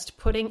just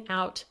putting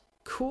out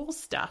cool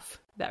stuff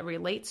that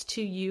relates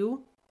to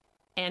you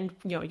and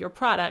your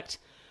product,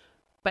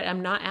 but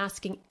I'm not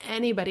asking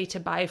anybody to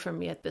buy from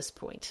me at this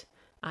point.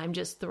 I'm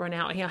just throwing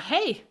out,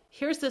 hey,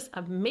 here's this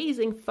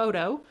amazing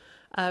photo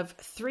of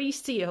 3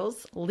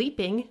 seals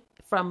leaping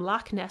from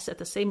Loch Ness at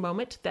the same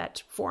moment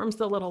that forms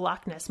the little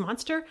Loch Ness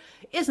monster.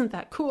 Isn't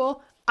that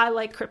cool? I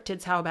like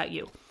cryptids. How about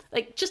you?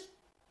 Just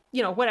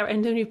whatever.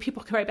 And then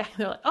people come right back and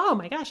they're like, oh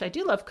my gosh, I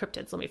do love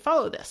cryptids. Let me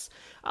follow this.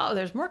 Oh,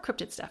 there's more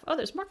cryptid stuff. Oh,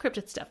 there's more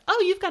cryptid stuff.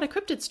 Oh, you've got a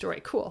cryptid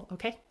story. Cool.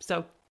 Okay.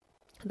 So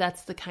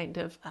that's the kind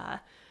of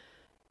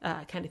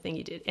thing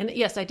you did. And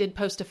yes, I did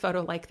post a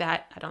photo like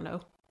that. I don't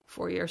know,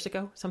 4 years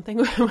ago, something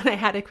when I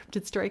had a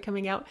cryptid story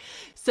coming out.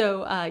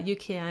 So you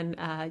can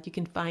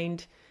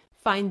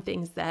find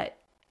things that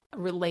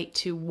relate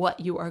to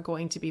what you are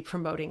going to be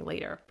promoting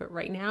later. But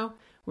right now,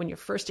 when you're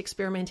first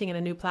experimenting in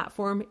a new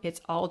platform, it's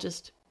all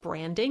just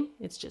branding.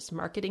 It's just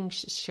marketing,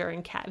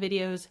 sharing cat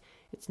videos.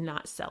 It's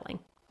not selling.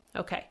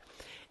 Okay.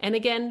 And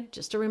again,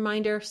 just a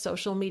reminder,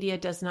 social media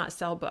does not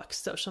sell books.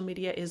 Social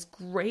media is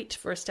great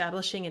for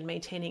establishing and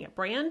maintaining a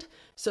brand.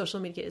 Social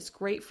media is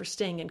great for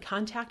staying in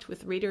contact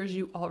with readers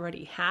you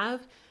already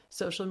have.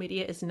 Social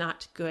media is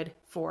not good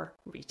for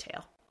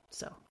retail.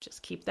 So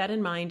just keep that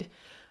in mind.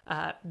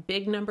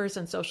 Big numbers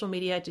on social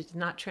media do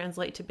not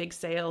translate to big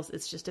sales.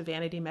 It's just a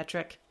vanity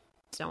metric.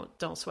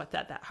 Don't sweat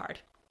that hard.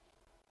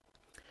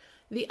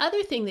 The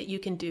other thing that you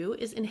can do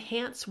is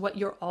enhance what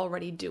you're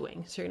already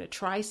doing. So you're going to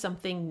try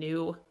something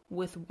new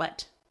with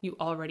what you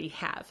already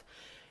have.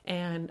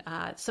 And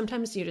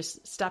sometimes you're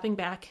just stopping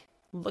back,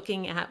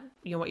 looking at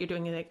what you're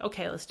doing, and like,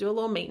 okay, let's do a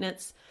little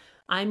maintenance.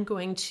 I'm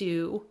going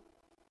to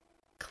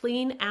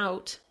clean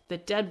out the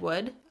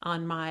deadwood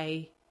on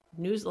my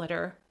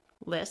newsletter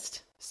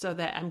list so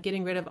that I'm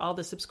getting rid of all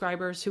the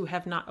subscribers who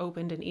have not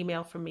opened an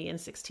email from me in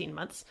 16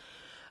 months.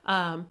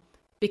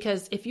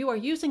 Because if you are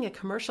using a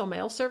commercial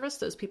mail service,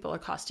 those people are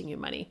costing you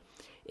money.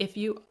 If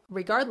you,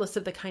 regardless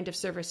of the kind of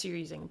service you're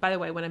using, by the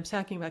way, when I'm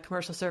talking about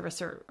commercial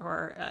service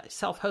or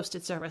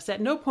self-hosted service,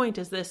 at no point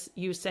is this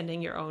you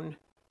sending your own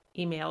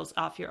emails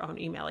off your own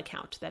email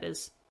account. That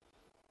is,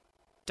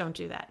 don't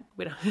do that.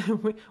 We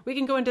don't. We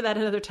can go into that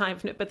another time,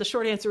 but the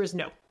short answer is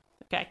no.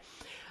 Okay.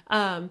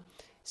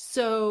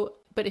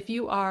 But if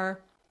you are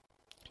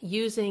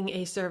using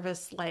a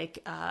service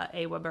like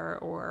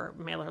Aweber or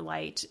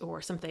MailerLite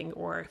or something,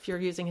 or if you're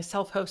using a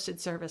self-hosted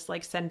service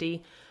like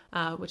Sendy,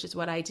 which is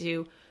what I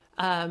do,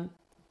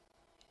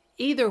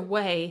 either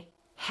way,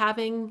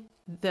 having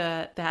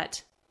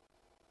those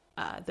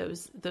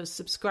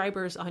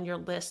subscribers on your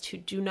list who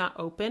do not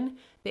open,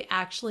 they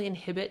actually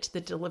inhibit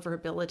the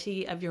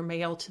deliverability of your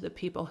mail to the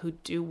people who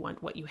do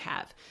want what you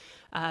have.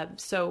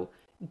 So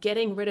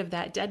getting rid of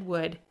that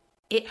deadwood,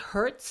 it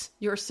hurts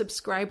your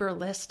subscriber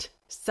list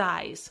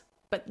size,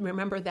 but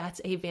remember,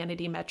 that's a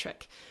vanity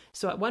metric.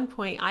 So at one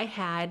point I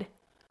had,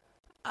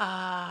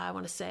 I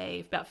want to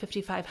say about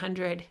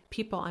 5,500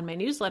 people on my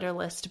newsletter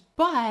list,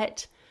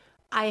 but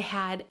I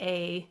had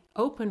a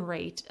open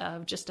rate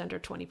of just under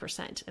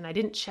 20%. And I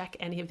didn't check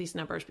any of these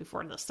numbers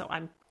before this, so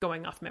I'm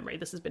going off memory.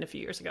 This has been a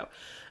few years ago.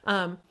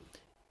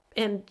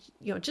 And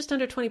just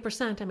under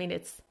 20%, I mean,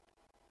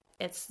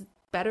 it's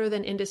better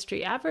than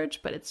industry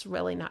average, but it's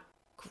really not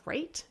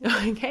great.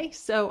 Okay.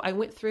 So I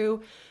went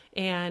through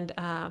and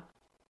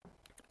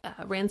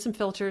ran some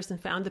filters and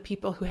found the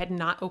people who had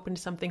not opened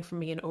something from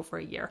me in over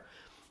a year.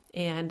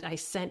 And I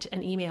sent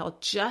an email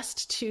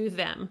just to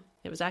them.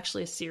 It was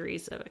actually a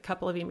series of a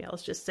couple of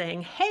emails just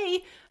saying,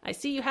 hey, I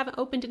see you haven't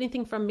opened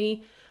anything from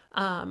me.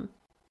 I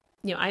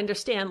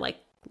understand like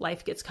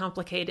life gets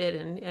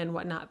complicated and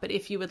whatnot, but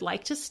if you would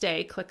like to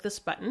stay, click this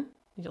button.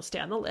 You'll stay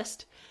on the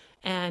list.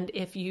 And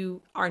if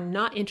you are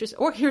not interested,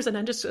 or here's an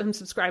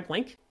unsubscribe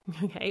link,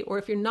 okay? Or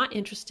if you're not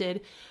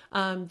interested,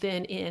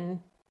 then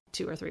in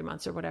 2 or 3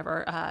 months or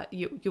whatever,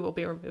 you will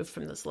be removed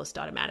from this list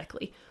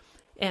automatically.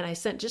 And I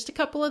sent just a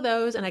couple of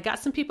those, and I got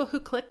some people who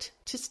clicked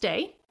to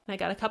stay. I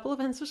got a couple of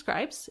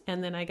unsubscribes,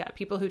 and then I got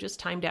people who just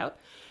timed out.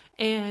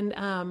 And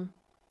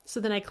so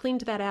then I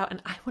cleaned that out,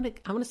 and I want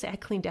to say I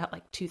cleaned out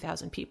like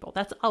 2,000 people.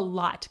 That's a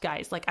lot,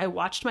 guys. Like I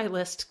watched my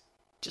list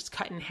just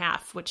cut in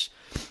half, which,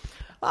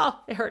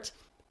 it hurts.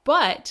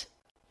 But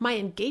my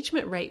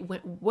engagement rate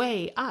went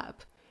way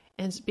up.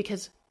 And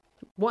because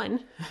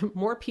one,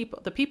 more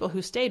people, the people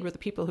who stayed were the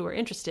people who were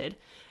interested.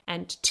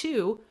 And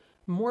two,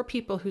 more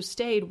people who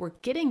stayed were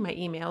getting my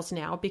emails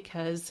now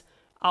because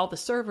all the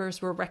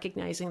servers were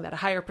recognizing that a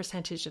higher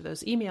percentage of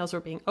those emails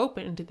were being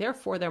opened.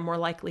 Therefore, they're more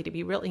likely to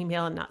be real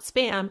email and not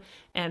spam.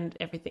 And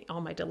everything,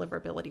 all my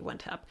deliverability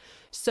went up.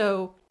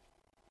 So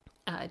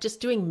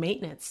just doing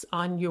maintenance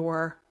on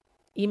your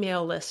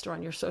email list or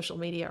on your social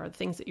media or the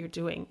things that you're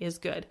doing is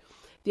good.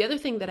 The other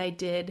thing that I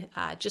did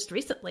just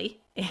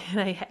recently, and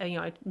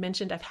I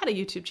mentioned I've had a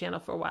YouTube channel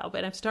for a while,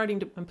 but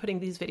I'm putting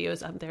these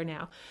videos up there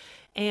now.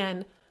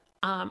 And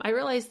I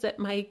realized that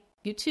my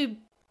YouTube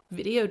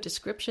video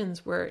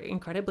descriptions were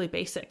incredibly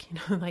basic,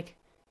 like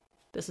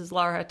this is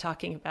Laura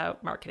talking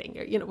about marketing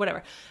or,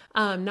 whatever,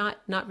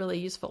 not really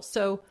useful.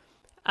 So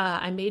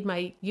I made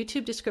my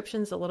YouTube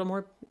descriptions a little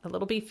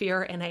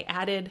beefier, and I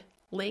added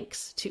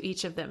links to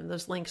each of them.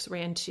 Those links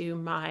ran to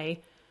my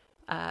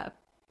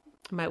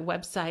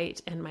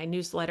website and my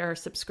newsletter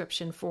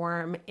subscription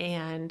form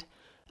and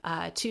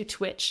to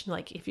Twitch.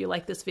 Like, if you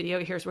like this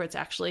video, here's where it's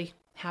actually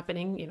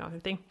happening,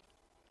 everything.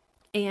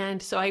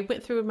 And so I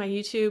went through my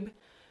YouTube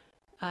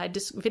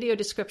video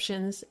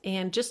descriptions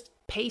and just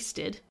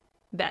pasted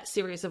that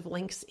series of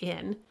links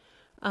in.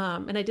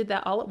 And I did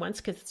that all at once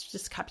because it's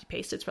just copy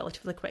paste. It's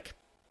relatively quick.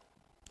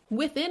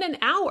 Within an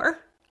hour,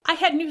 I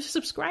had new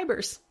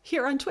subscribers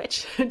here on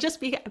Twitch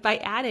just by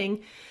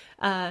adding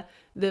the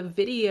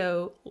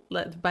video,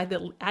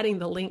 adding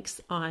the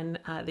links on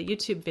the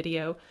YouTube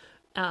video.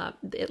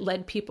 It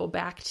led people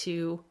back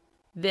to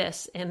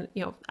this, and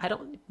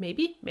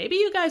maybe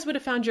you guys would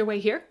have found your way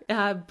here,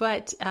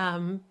 but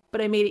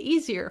I made it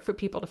easier for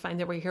people to find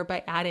their way here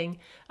by adding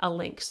a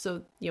link.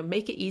 So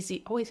make it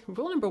easy. Always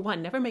rule number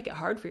one: never make it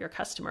hard for your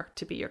customer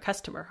to be your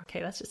customer.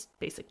 Okay, that's just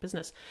basic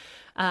business.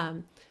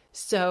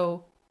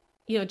 So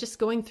just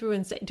going through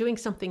and doing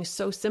something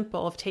so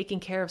simple of taking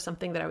care of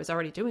something that I was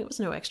already doing, it was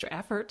no extra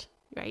effort,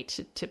 right,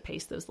 to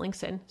paste those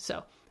links in.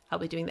 So I'll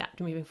be doing that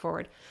moving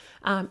forward.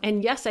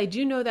 And yes, I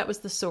do know that was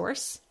the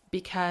source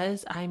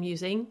because I'm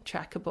using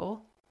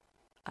trackable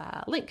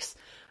links.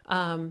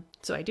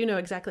 So I do know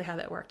exactly how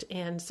that worked.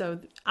 And so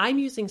I'm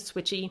using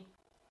Switchy.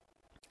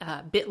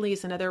 Bitly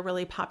is another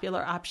really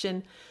popular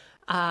option.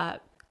 I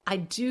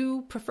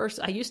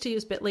used to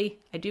use Bitly.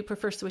 I do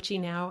prefer Switchy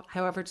now.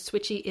 However,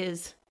 Switchy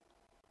is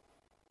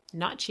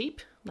not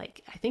cheap.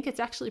 Like, I think it's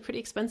actually pretty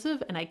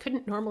expensive, and I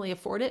couldn't normally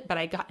afford it, but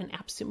I got an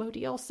AppSumo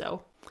deal.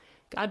 So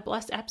God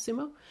bless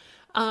AppSumo.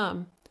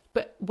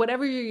 But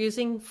whatever you're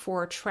using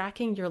for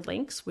tracking your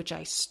links, which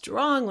I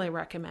strongly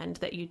recommend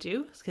that you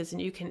do, because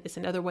it's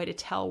another way to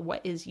tell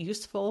what is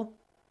useful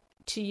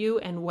to you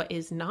and what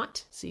is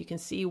not. So you can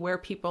see where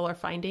people are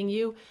finding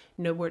you,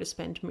 know where to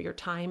spend your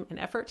time and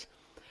effort.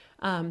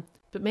 But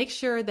make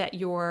sure that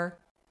your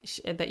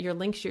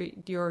links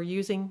you're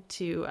using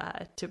to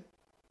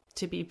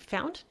be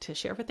found, to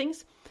share for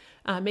things,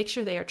 make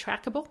sure they are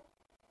trackable,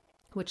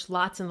 which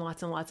lots and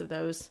lots and lots of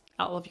those,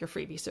 all of your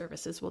freebie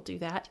services will do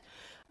that.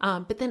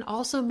 But then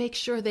also make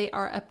sure they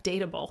are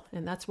updatable.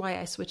 And that's why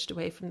I switched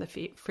away from the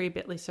free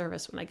Bitly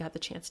service when I got the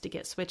chance to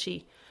get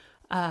switchy.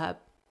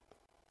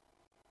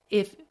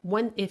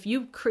 If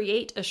you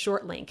create a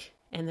short link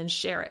and then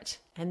share it,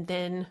 and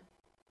then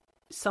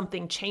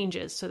something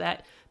changes so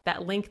that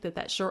link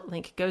that short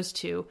link goes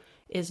to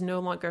is no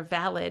longer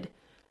valid,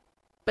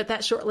 but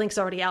that short link's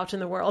already out in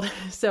the world.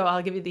 So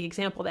I'll give you the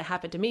example that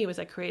happened to me was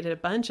I created a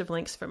bunch of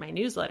links for my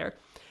newsletter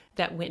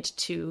that went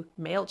to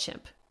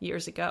MailChimp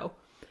years ago.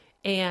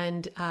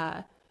 And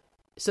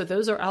so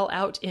those are all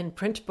out in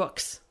print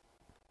books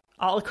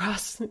all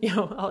across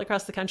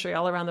the country,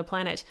 all around the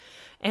planet.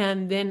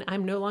 And then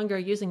I'm no longer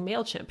using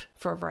MailChimp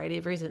for a variety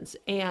of reasons.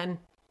 And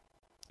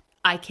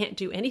I can't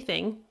do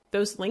anything.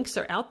 Those links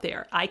are out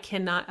there. I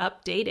cannot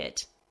update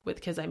it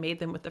because I made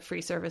them with the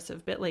free service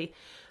of Bitly,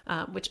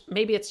 which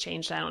maybe it's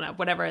changed. I don't know.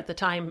 Whatever. At the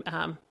time,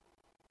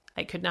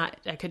 I could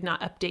not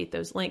update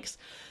those links.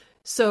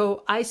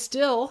 So I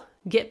still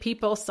get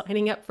people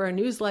signing up for a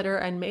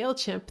newsletter on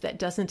MailChimp that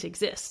doesn't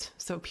exist.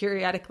 So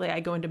periodically I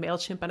go into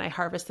MailChimp and I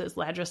harvest those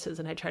addresses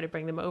and I try to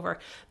bring them over.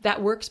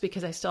 That works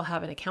because I still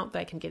have an account that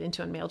I can get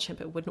into on MailChimp.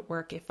 It wouldn't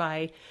work if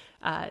I,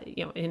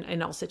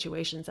 in all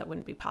situations that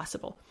wouldn't be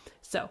possible.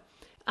 So,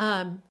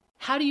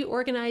 how do you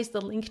organize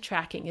the link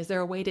tracking? Is there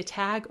a way to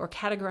tag or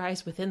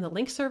categorize within the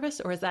link service,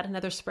 or is that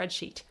another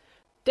spreadsheet?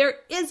 There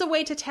is a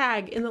way to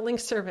tag in the link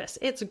service.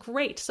 It's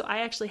great. So I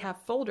actually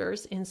have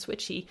folders in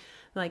Switchy.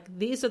 Like,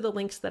 these are the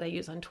links that I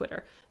use on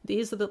Twitter.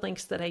 These are the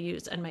links that I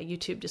use in my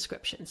YouTube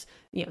descriptions.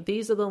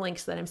 These are the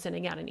links that I'm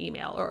sending out in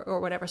email or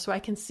whatever. So I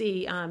can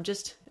see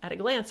just at a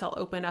glance, I'll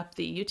open up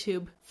the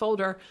YouTube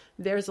folder.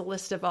 There's a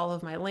list of all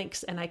of my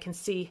links and I can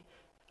see,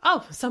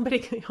 oh,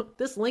 somebody,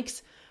 this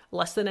link's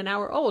less than an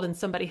hour old and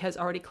somebody has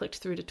already clicked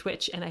through to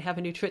Twitch and I have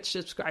a new Twitch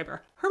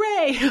subscriber.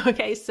 Hooray!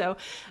 Okay. So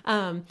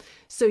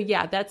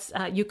yeah, that's,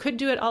 you could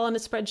do it all on a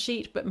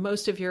spreadsheet, but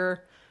most of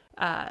your,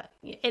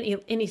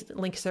 any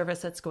link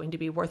service that's going to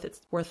be worth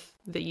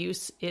the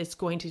use is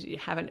going to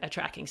have a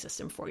tracking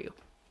system for you.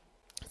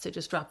 So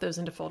just drop those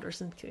into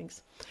folders and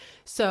things.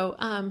 So,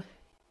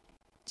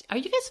 are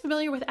you guys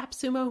familiar with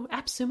AppSumo?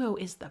 AppSumo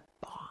is the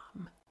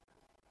bomb.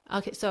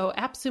 Okay. So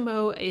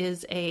AppSumo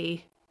is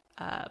I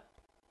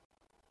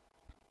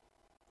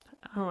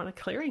don't want a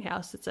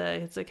clearinghouse.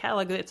 It's a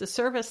catalog. It's a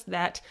service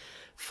that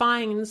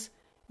finds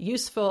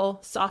useful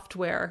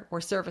software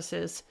or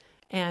services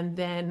and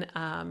then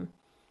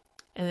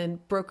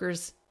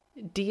brokers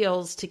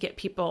deals to get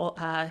people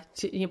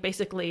to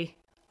basically.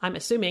 I'm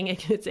assuming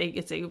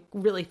it's a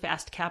really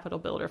fast capital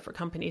builder for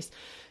companies.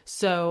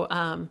 So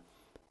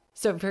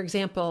for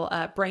example,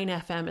 Brain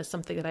FM is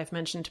something that I've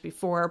mentioned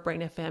before.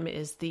 Brain FM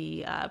is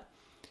the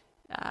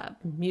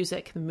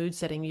music, the mood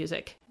setting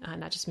music,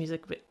 not just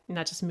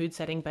mood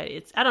setting, but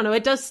it's, I don't know,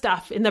 it does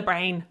stuff in the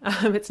brain.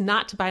 It's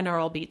not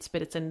binaural beats,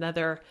 but it's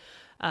another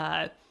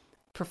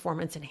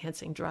performance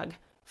enhancing drug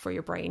for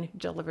your brain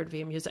delivered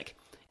via music.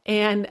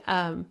 And,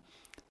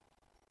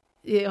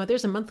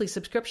 there's a monthly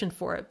subscription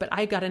for it, but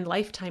I got a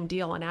lifetime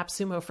deal on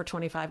AppSumo for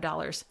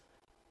 $25.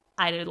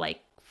 I did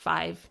like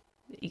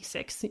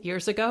 6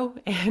 years ago.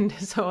 And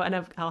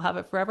I'll have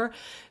it forever.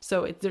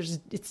 So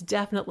it's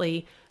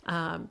definitely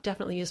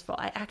useful.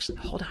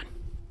 Hold on.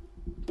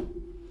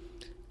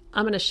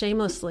 I'm going to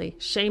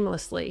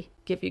shamelessly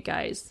give you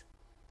guys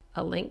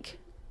a link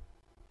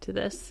to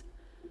this.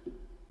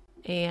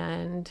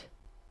 And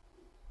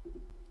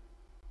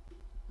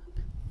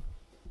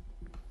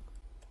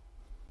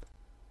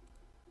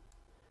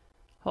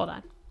hold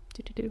on.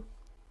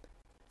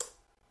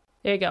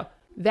 There you go.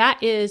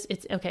 There's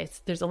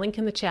a link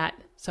in the chat.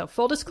 So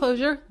full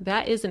disclosure,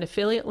 that is an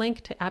affiliate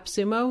link to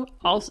AppSumo.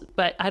 Also,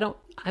 but I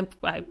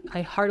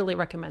heartily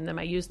recommend them.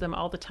 I use them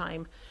all the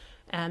time.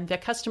 And the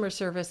customer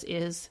service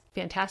is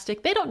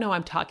fantastic. They don't know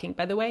I'm talking,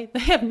 by the way.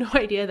 They have no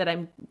idea that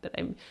I'm,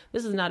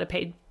 this is not a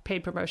paid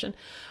promotion.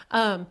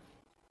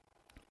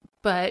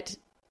 But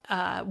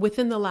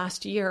within the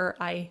last year,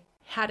 I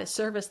had a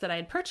service that I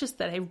had purchased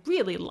that I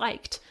really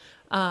liked.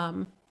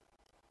 And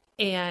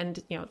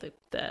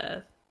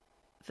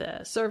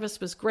the service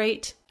was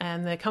great.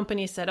 And the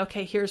company said,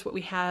 okay, here's what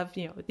we have.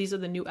 These are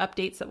the new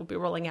updates that will be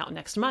rolling out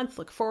next month.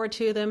 Look forward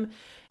to them.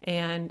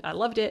 And I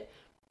loved it.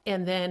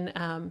 And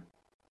then,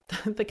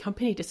 the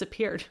company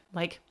disappeared.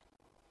 Like,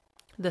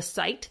 the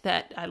site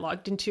that I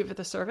logged into for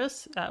the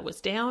service,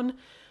 was down.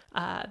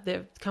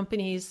 The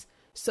company's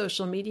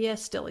social media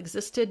still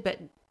existed, but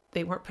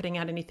they weren't putting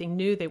out anything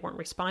new. They weren't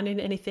responding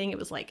to anything. It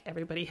was like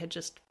everybody had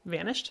just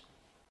vanished.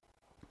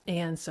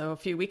 And so a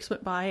few weeks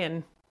went by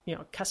and,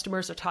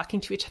 customers are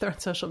talking to each other on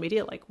social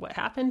media, like, what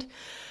happened?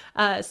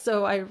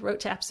 So I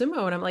wrote to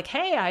AppSumo and I'm like,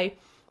 hey, I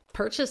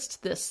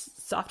purchased this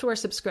software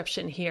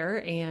subscription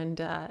here and,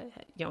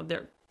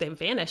 they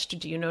vanished.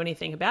 Do you know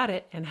anything about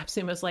it? And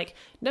AppSumo's like,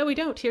 no, we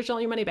don't. Here's all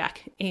your money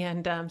back.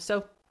 And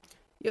so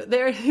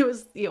there it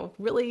was,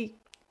 really,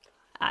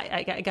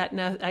 I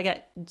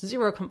got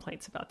zero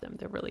complaints about them.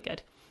 They're really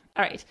good.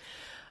 All right.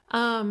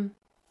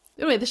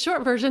 Anyway, the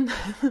short version,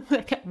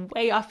 I got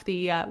way off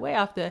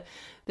the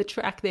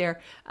track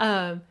there.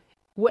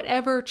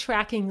 Whatever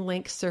tracking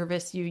link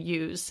service you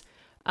use,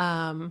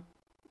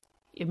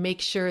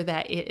 make sure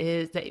that it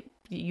is that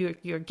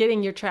you're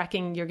getting your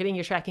tracking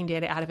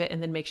data out of it,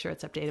 and then make sure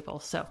it's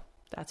updatable. So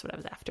that's what I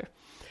was after.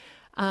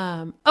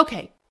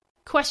 Okay,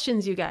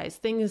 questions, you guys.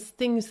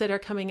 Things that are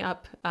coming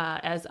up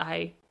as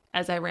I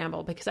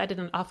ramble, because I did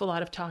an awful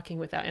lot of talking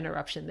without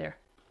interruption there.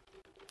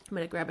 I'm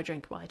gonna grab a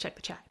drink while I check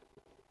the chat.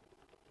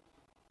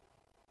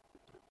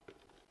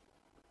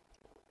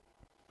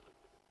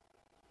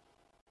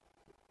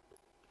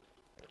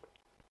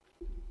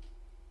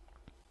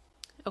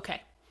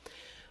 Okay.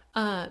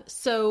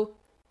 So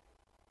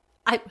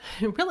I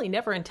really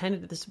never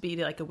intended this to be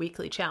like a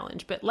weekly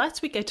challenge, but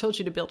last week I told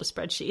you to build a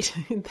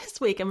spreadsheet.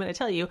 This week I'm going to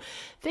tell you,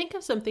 think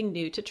of something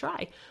new to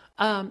try.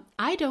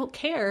 I don't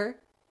care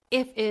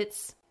if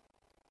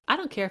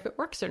it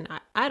works or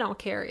not. I don't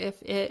care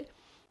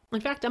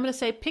in fact, I'm going to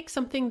say, pick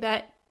something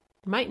that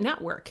might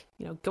not work.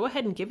 Go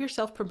ahead and give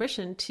yourself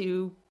permission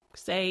to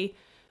say,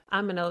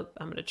 I'm going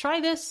to try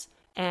this.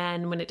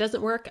 And when it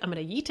doesn't work, I'm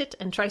going to yeet it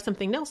and try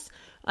something else.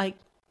 Like,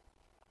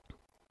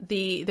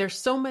 there's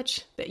so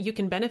much that you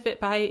can benefit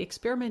by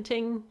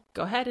experimenting.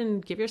 Go ahead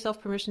and give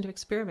yourself permission to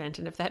experiment.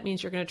 And if that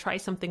means you're going to try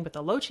something with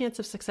a low chance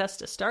of success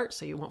to start,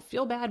 so you won't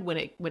feel bad when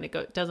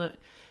it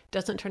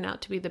doesn't turn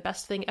out to be the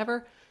best thing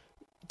ever,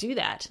 do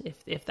that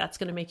if that's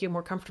going to make you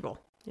more comfortable.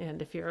 And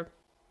if you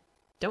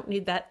don't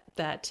need that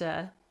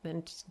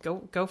then just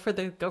go for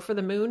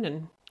the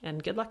moon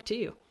and good luck to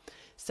you.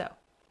 So.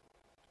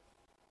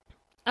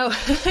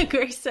 Oh,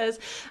 Grace says,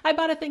 I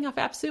bought a thing off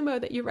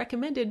AppSumo that you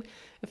recommended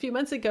a few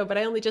months ago, but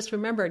I only just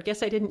remembered.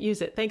 Guess I didn't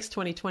use it. Thanks,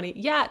 2020.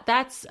 Yeah,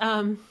 that's,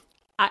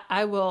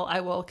 I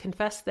will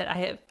confess that I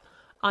have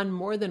on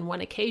more than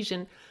one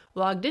occasion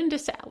logged into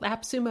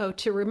AppSumo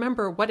to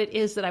remember what it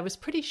is that I was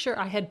pretty sure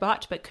I had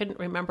bought, but couldn't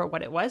remember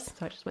what it was.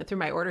 So I just went through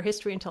my order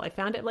history until I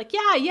found it. Like,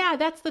 yeah,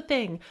 that's the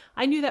thing.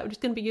 I knew that was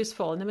going to be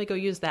useful. And then I go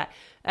use that.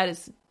 That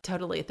is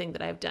totally a thing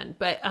that I've done.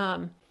 But,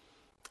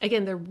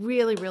 again, they're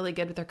really, really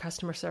good with their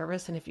customer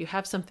service. And if you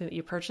have something that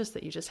you purchased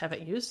that you just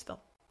haven't used,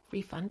 they'll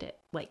refund it.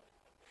 Like,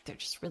 they're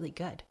just really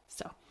good.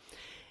 So,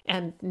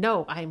 and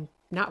no, I'm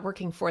not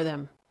working for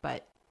them,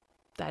 but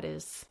that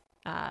is,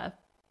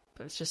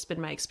 it's just been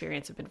my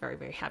experience. I've been very,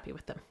 very happy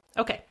with them.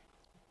 Okay.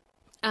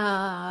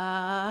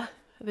 Other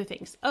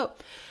things. Oh,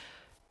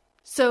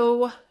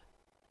 so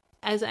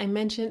as I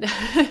mentioned,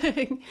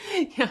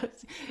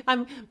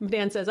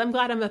 Dan says, I'm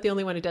glad I'm not the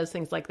only one who does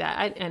things like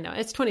that. I know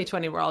it's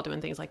 2020. We're all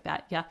doing things like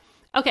that. Yeah.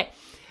 Okay.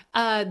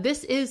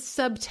 This is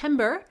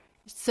September.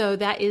 So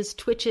that is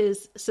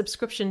Twitch's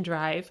subscription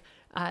drive.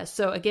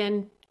 So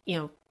again,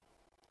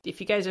 if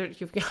you guys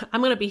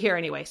I'm going to be here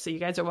anyway. So you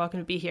guys are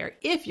welcome to be here.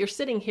 If you're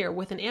sitting here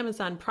with an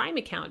Amazon Prime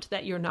account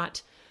that you're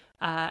not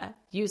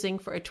using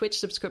for a Twitch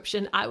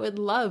subscription, I would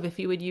love if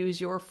you would use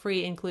your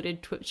free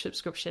included Twitch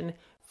subscription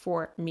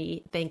for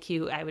me. Thank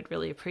you. I would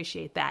really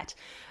appreciate that.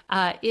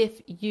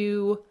 If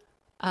you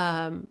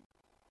don't,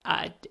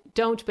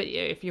 but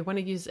if you want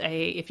to use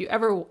if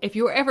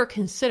you're ever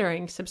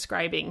considering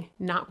subscribing,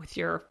 not with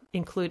your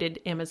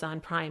included Amazon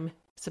Prime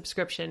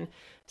subscription,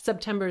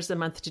 September's the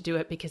month to do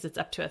it because it's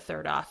up to a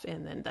third off,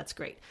 and then that's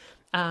great.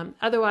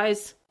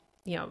 Otherwise,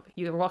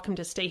 you're welcome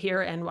to stay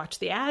here and watch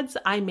the ads.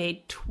 I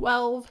made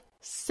 12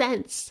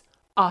 cents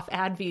off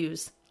ad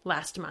views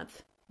last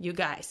month. You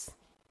guys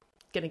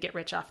going to get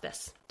rich off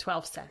this.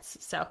 12 cents.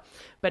 So,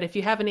 but if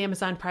you have an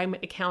Amazon Prime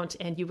account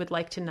and you would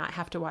like to not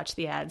have to watch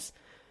the ads,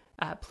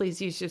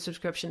 please use your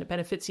subscription. It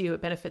benefits you.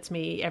 It benefits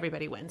me.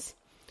 Everybody wins,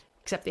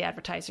 except the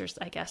advertisers,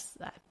 I guess.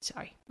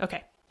 Sorry.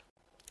 Okay.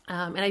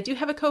 And I do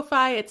have a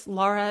Ko-Fi. It's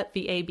Laura,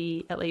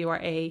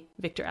 VABLAURA,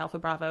 Victor Alpha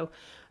Bravo.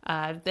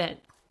 But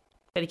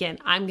again,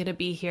 I'm going to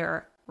be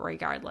here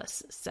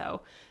regardless.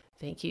 So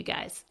thank you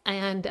guys.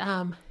 And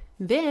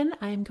then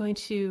I'm going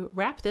to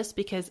wrap this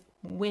because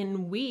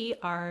when we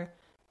are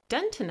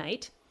done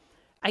tonight,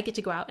 I get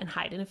to go out and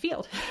hide in a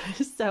field.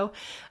 So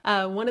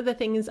one of the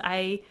things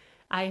I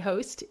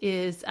host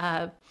is,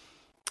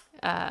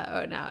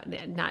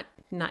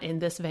 not in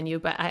this venue,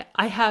 but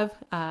I have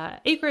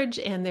acreage,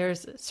 and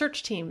there's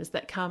search teams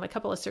that come, a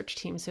couple of search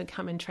teams who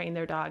come and train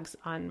their dogs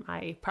on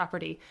my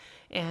property.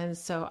 And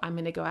so I'm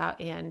going to go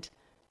out and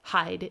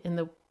hide in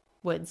the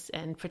woods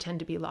and pretend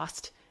to be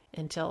lost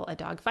until a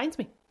dog finds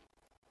me.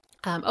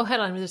 Hold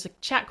on. There's a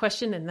chat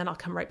question, and then I'll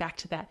come right back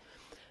to that.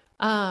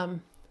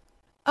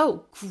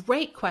 Oh,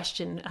 great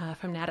question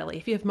from Natalie.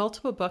 If you have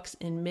multiple books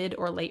in mid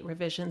or late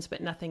revisions,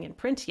 but nothing in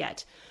print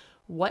yet,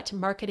 what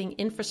marketing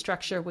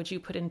infrastructure would you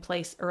put in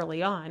place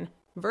early on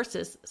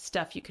versus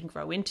stuff you can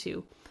grow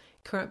into?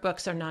 Current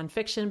books are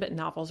nonfiction, but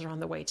novels are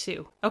on the way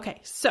too. Okay,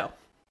 so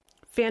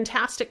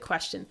fantastic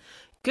question.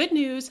 Good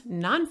news,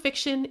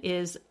 nonfiction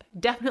is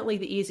definitely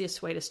the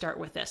easiest way to start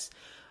with this.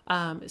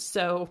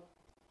 So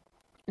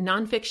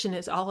nonfiction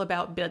is all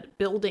about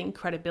building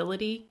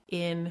credibility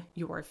in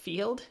your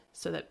field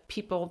so that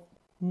people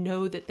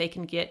know that they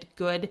can get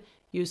good,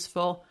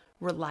 useful,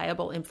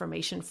 reliable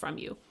information from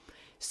you.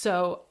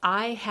 So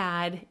I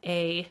had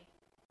a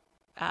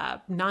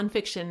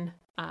nonfiction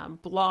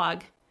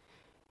blog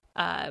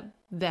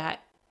that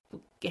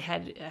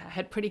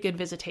had pretty good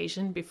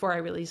visitation before I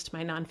released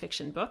my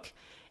nonfiction book,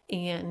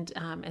 and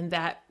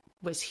that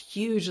was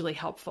hugely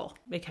helpful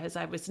because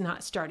I was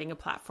not starting a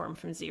platform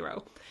from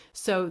zero.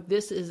 So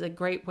this is a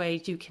great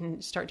way you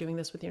can start doing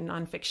this with your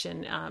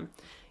nonfiction,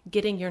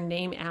 getting your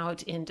name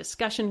out in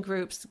discussion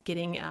groups,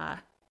 getting,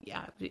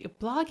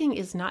 blogging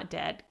is not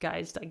dead,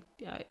 guys. Like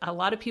a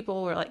lot of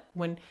people were like,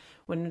 when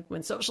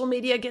social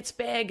media gets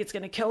big, it's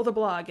going to kill the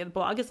blog. And the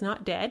blog is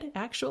not dead,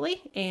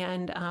 actually.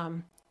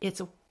 And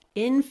it's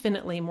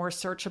infinitely more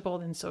searchable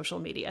than social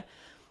media.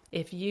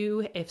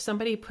 If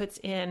somebody puts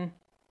in,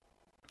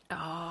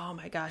 oh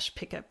my gosh,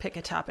 pick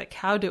a topic.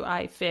 How do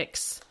I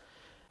fix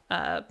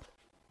my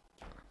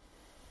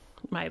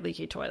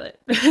leaky toilet?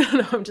 I don't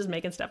know, I'm just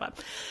making stuff up.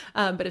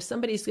 But if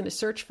somebody's going to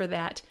search for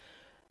that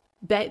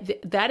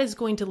is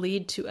going to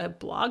lead to a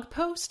blog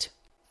post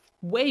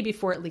way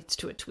before it leads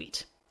to a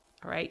tweet.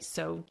 All right.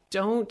 So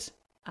don't,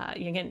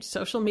 again,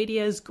 social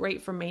media is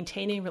great for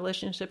maintaining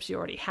relationships you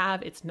already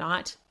have. It's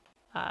not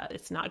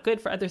good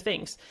for other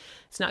things.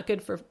 It's not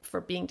good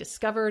for being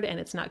discovered, and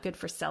it's not good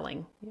for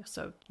selling.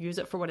 So use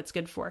it for what it's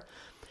good for.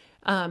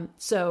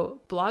 So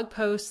blog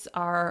posts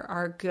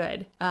are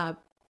good.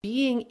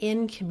 Being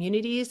in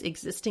communities,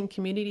 existing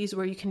communities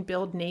where you can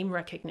build name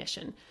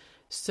recognition.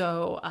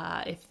 So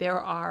if there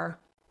are,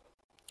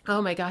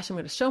 oh my gosh, I'm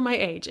going to show my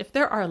age. If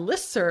there are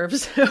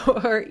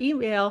listservs or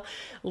email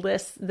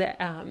lists that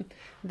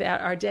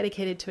are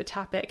dedicated to a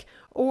topic,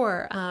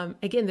 or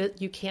again,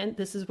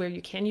 this is where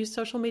you can use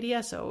social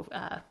media. So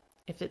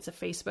if it's a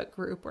Facebook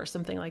group or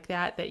something like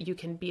that you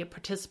can be a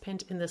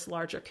participant in this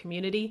larger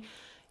community,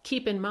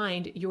 keep in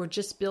mind you're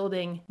just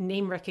building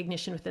name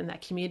recognition within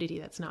that community.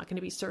 That's not going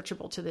to be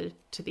searchable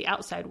to the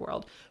outside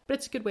world, but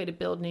it's a good way to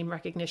build name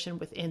recognition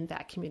within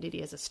that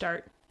community as a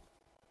start.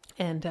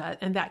 And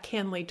that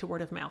can lead to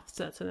word of mouth.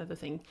 So that's another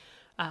thing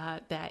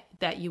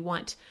that you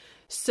want.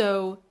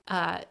 So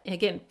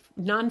again,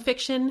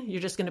 nonfiction,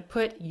 you're just going to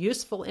put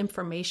useful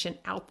information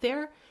out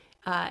there,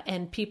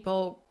 and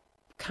people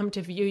come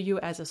to view you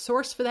as a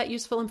source for that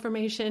useful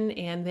information.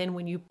 And then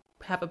when you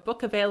have a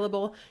book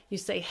available, you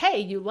say, hey,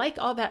 you like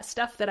all that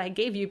stuff that I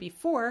gave you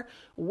before.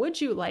 Would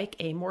you like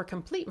a more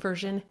complete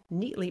version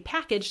neatly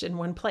packaged in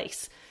one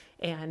place?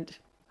 And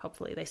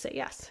hopefully they say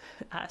yes.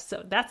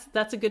 So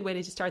that's a good way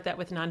to start that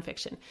with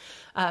nonfiction.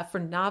 For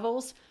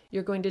novels,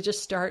 you're going to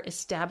just start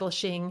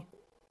establishing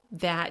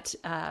that,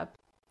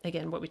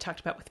 again, what we talked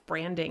about with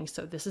branding.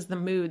 So this is the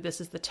mood,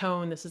 this is the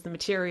tone, this is the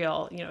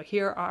material.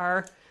 Here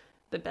are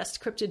the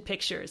best cryptid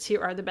pictures.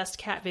 Here are the best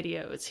cat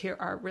videos. Here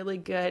are really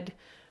good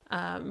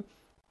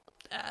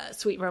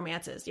sweet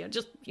romances,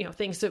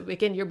 things. So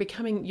again,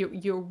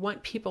 you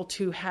want people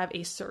to have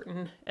a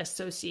certain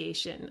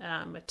association,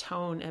 a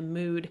tone, a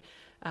mood.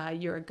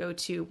 You're a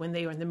go-to when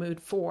they are in the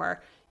mood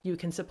for, you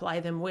can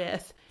supply them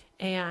with,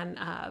 and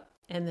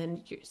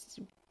then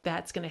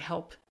that's going to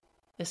help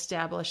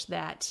establish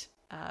that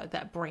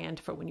brand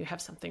for when you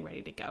have something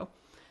ready to go.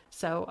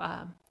 So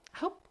I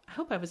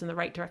hope I was in the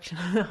right direction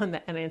on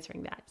that and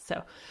answering that.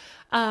 So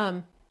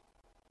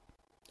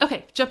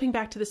okay, jumping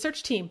back to the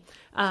search team,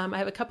 I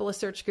have a couple of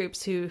search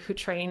groups who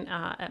train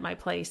at my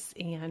place,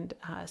 and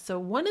so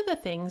one of the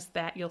things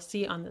that you'll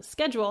see on the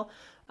schedule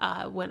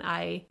when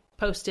I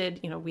posted,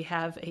 we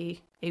have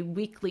a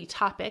weekly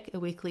topic, a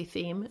weekly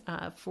theme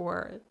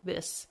for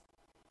this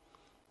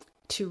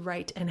to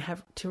write and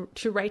have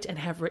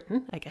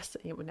written, I guess,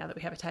 now that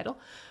we have a title.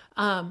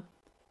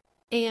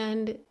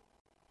 And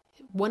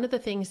one of the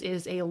things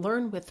is a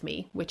learn with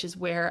me, which is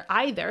where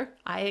either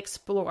I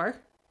explore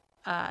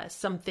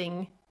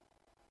something.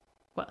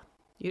 Well,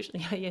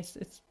 usually, yes,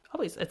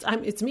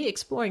 it's me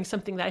exploring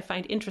something that I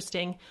find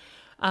interesting,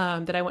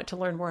 that I want to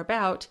learn more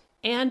about,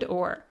 and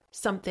or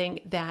something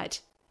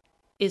that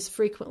is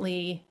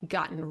frequently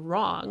gotten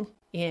wrong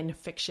in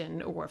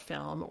fiction or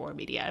film or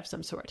media of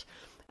some sort.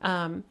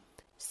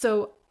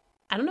 So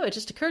I don't know, it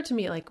just occurred to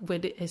me, like,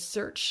 would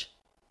search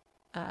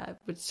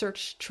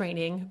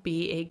training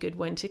be a good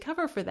one to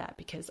cover for that?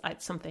 Because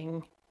it's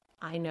something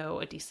I know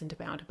a decent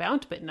amount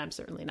about, but I'm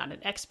certainly not an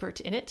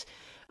expert in it.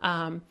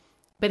 But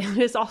it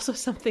is also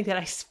something that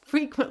I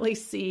frequently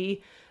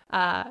see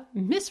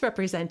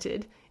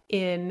misrepresented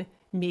in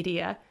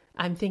media.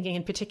 I'm thinking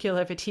in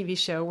particular of a TV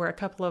show where a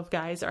couple of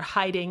guys are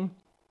hiding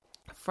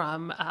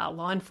from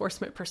law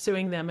enforcement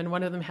pursuing them, and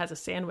one of them has a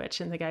sandwich,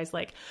 and the guy's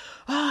like,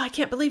 "Oh, I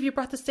can't believe you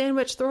brought the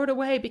sandwich, throw it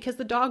away because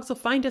the dogs will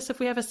find us if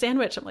we have a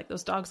sandwich." I'm like,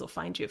 those dogs will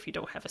find you if you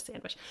don't have a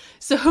sandwich.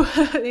 So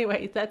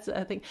anyway, that's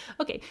a thing.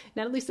 Okay,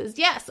 Natalie says,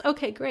 yes,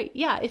 okay, great.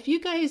 Yeah, if you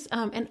guys,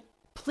 and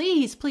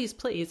please, please,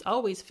 please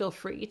always feel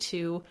free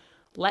to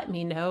let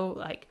me know,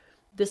 like,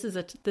 this is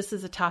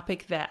a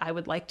topic that I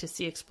would like to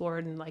see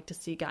explored and like to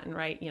see gotten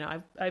right. You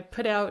know, I've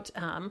put out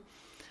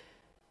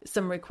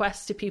some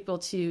requests to people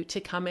to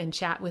come and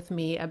chat with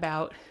me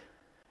about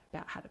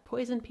how to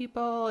poison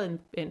people, and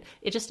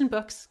it just in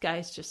books,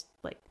 guys, just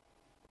like,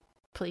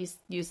 please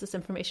use this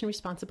information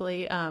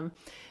responsibly.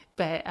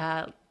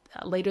 But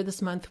later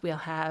this month, we'll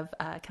have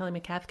Kelly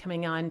McCath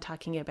coming on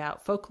talking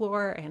about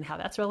folklore and how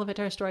that's relevant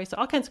to our story. So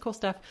all kinds of cool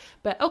stuff.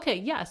 But okay,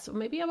 yes, so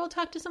maybe I will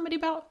talk to somebody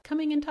about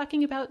coming and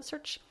talking about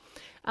search.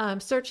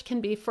 Search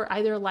can be for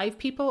either live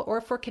people or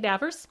for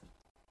cadavers.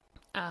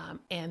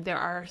 And there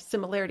are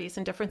similarities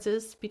and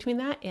differences between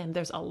that. And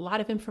there's a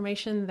lot of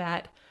information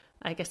that,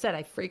 like I said,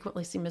 I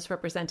frequently see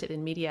misrepresented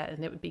in media.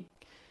 And it would be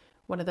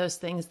one of those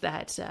things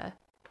that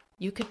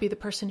you could be the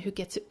person who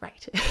gets it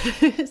right.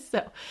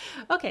 So,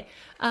 okay.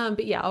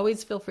 But yeah,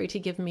 always feel free to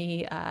give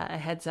me a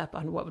heads up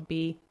on what would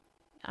be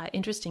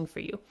interesting for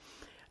you.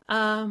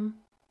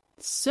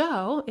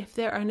 So if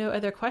there are no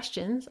other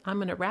questions, I'm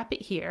going to wrap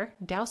it here,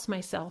 douse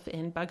myself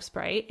in bug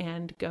spray,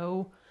 and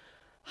go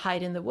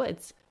hide in the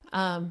woods.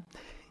 So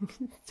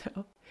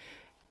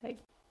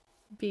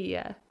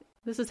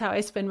this is how I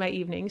spend my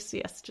evenings.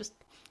 Yes. Just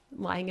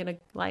lying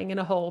in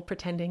a hole,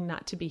 pretending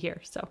not to be here.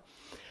 So,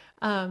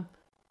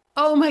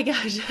 oh my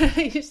gosh.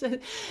 She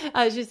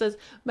says,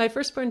 my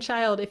firstborn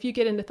child, if you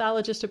get an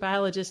ethologist or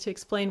biologist to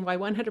explain why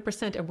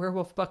 100% of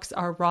werewolf books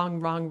are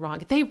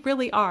wrong. They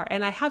really are.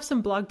 And I have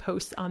some blog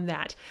posts on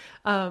that.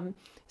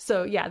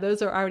 So yeah,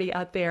 those are already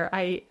out there.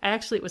 I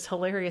actually, it was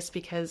hilarious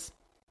because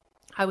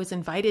I was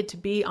invited to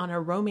be on a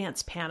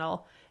romance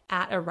panel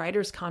at a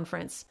writers'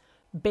 conference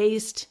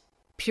based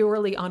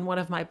purely on one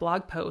of my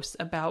blog posts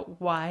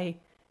about why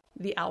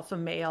the alpha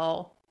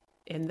male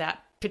in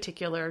that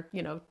particular,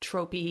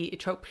 trope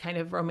kind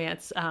of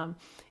romance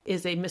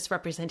is a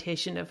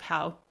misrepresentation of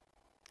how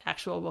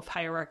actual wolf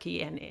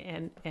hierarchy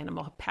and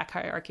animal pack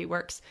hierarchy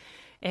works.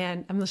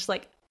 And I'm just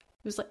like,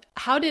 it was like,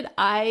 how did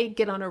I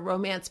get on a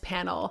romance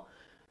panel?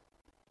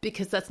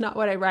 Because that's not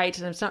what I write,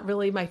 and it's not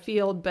really my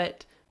field,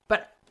 but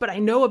I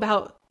know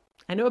about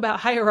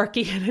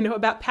hierarchy, and I know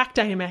about pack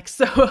dynamics.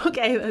 So,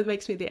 okay, that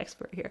makes me the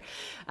expert here.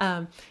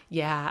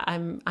 Yeah,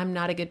 I'm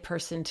not a good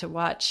person to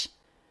watch.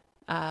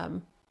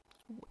 I'm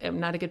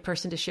not a good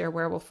person to share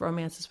werewolf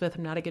romances with.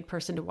 I'm not a good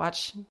person to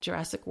watch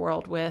Jurassic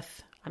World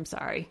with. I'm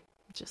sorry.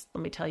 Just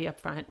let me tell you up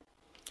front.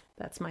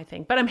 That's my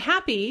thing. But I'm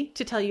happy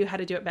to tell you how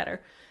to do it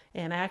better.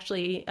 And I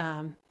actually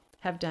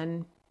have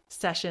done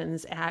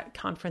sessions at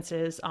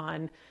conferences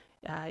on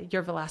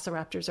Your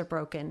Velociraptors Are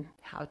Broken,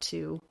 how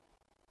to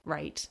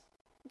write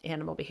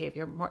animal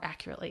behavior more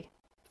accurately.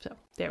 So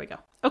there we go.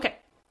 Okay.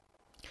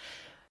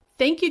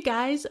 Thank you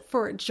guys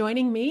for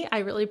joining me. I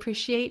really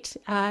appreciate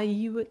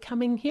you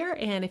coming here.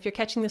 And if you're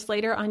catching this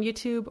later on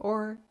YouTube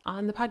or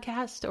on the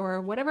podcast or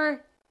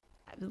whatever,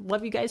 I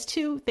love you guys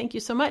too. Thank you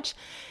so much.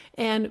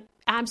 And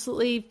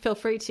absolutely feel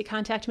free to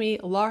contact me.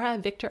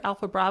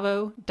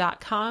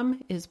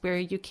 LauraVictorAlphaBravo.com is where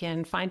you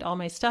can find all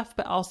my stuff,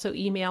 but also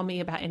email me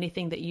about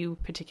anything that you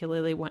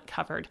particularly want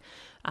covered,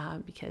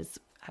 because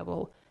I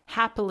will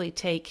happily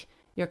take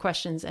your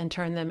questions and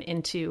turn them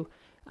into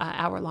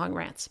hour-long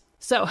rants.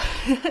 So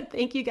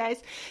thank you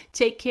guys.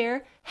 Take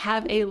care.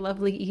 Have a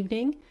lovely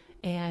evening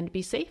and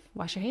be safe.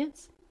 Wash your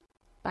hands.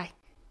 Bye.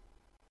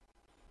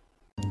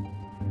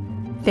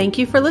 Thank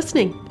you for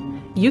listening.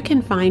 You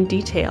can find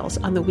details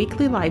on the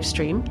weekly live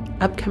stream,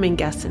 upcoming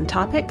guests and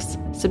topics,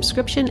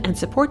 subscription and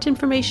support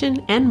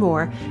information, and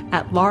more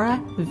at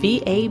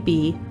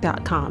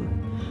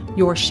lauravab.com.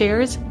 Your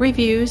shares,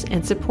 reviews,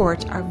 and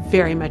support are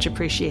very much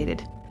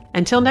appreciated.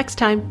 Until next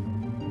time.